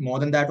mean, more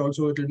than that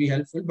also it will be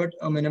helpful, but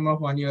a minimum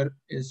of 1 year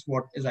is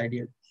what is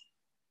ideal.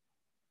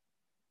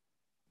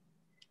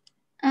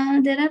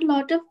 There are a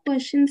lot of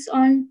questions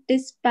on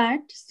TISSPAT.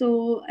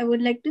 So I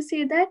would like to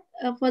say that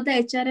for the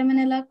HRM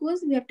and LR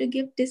course, we have to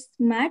give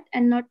TISSMAT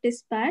and not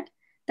TISSPAT.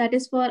 That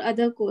is for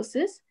other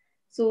courses.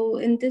 So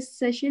in this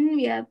session,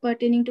 we are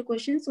pertaining to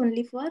questions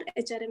only for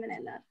HRM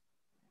and LR.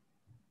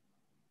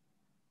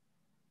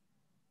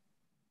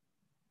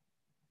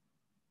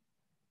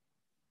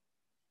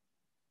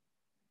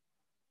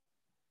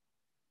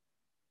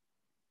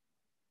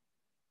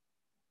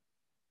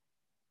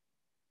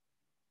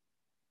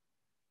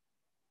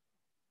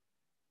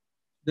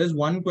 There's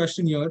one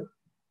question here.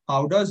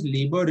 How does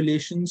labor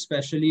relations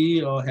specially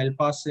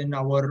help us in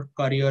our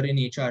career in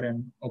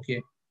HRM?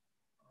 Okay.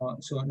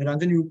 So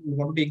Niranjan, you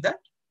want to take that?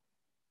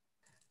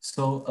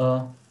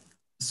 So,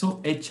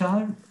 so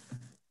HR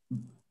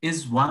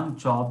is one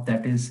job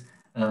that is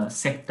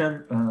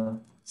sector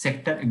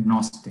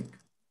agnostic.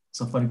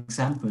 So, for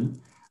example,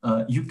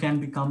 you can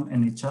become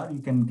an HR.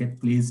 You can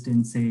get placed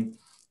in, say,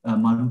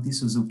 Maruti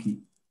Suzuki,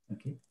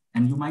 okay,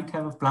 and you might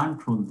have a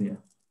plant role there,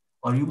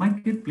 or you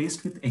might get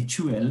placed with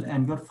HUL,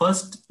 and your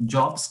first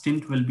job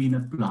stint will be in a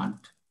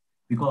plant,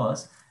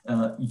 because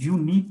you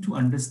need to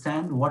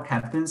understand what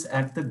happens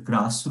at the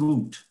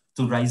grassroots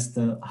to rise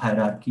the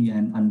hierarchy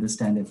and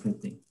understand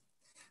everything.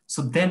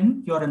 So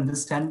then your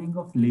understanding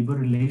of labor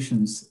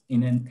relations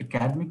in an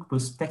academic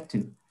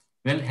perspective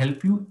will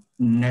help you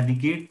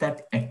navigate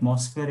that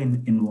atmosphere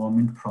and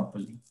environment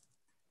properly.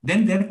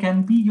 Then there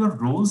can be your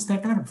roles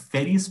that are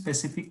very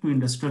specific to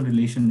industrial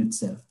relation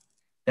itself,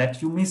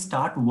 that you may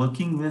start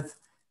working with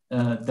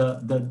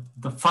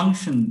the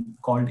function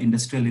called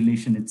industrial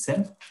relation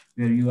itself,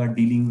 where you are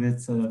dealing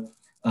with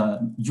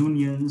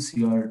unions,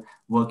 you are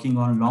working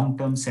on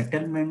long-term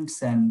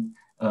settlements and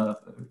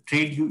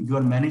you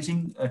are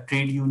managing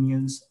trade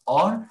unions,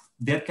 or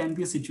there can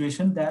be a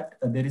situation that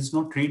there is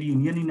no trade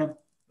union in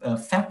a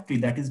factory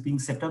that is being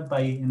set up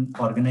by an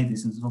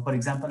organization. So for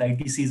example,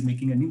 ITC is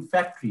making a new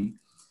factory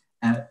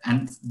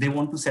and they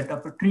want to set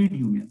up a trade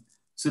union.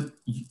 So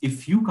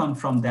if you come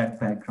from that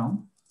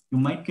background, you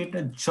might get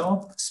a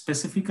job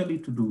specifically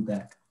to do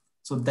that.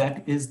 So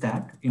that is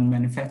that in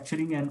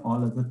manufacturing and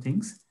all other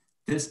things,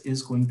 this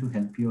is going to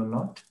help you a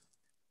lot.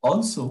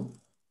 Also,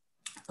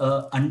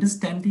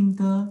 understanding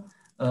the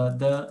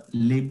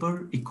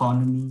labor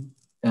economy,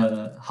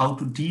 how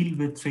to deal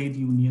with trade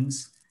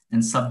unions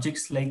and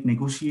subjects like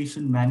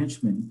negotiation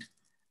management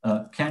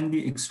can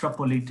be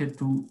extrapolated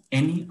to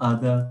any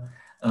other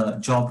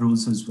job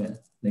roles as well.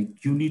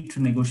 Like you need to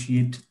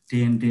negotiate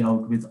day in, day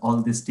out with all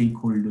the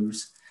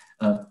stakeholders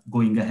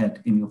going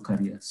ahead in your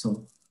career.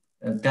 So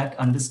that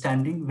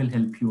understanding will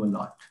help you a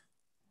lot.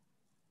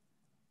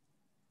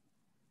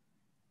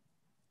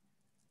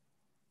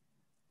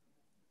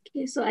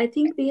 Okay, so I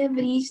think we have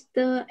reached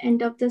the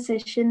end of the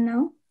session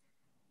now.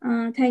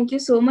 Thank you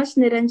so much,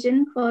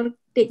 Niranjan, for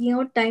taking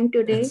out time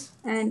today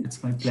and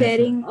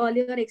sharing all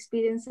your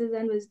experiences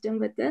and wisdom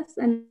with us.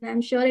 And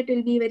I'm sure it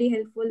will be very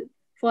helpful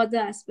for the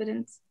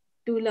aspirants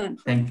to learn.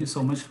 Thank you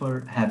so much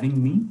for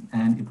having me.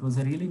 And it was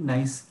a really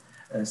nice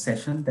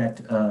session that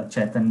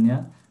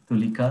Chaitanya,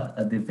 Tulika,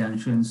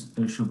 Divyanshu,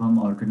 and Shubham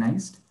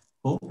organized.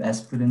 Hope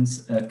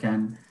aspirants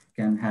can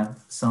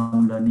have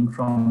some learning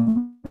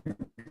from it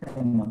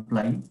and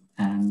apply,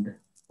 and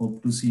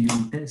hope to see you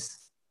in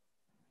TISS.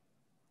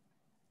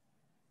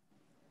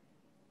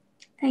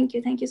 Thank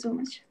you. Thank you so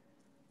much.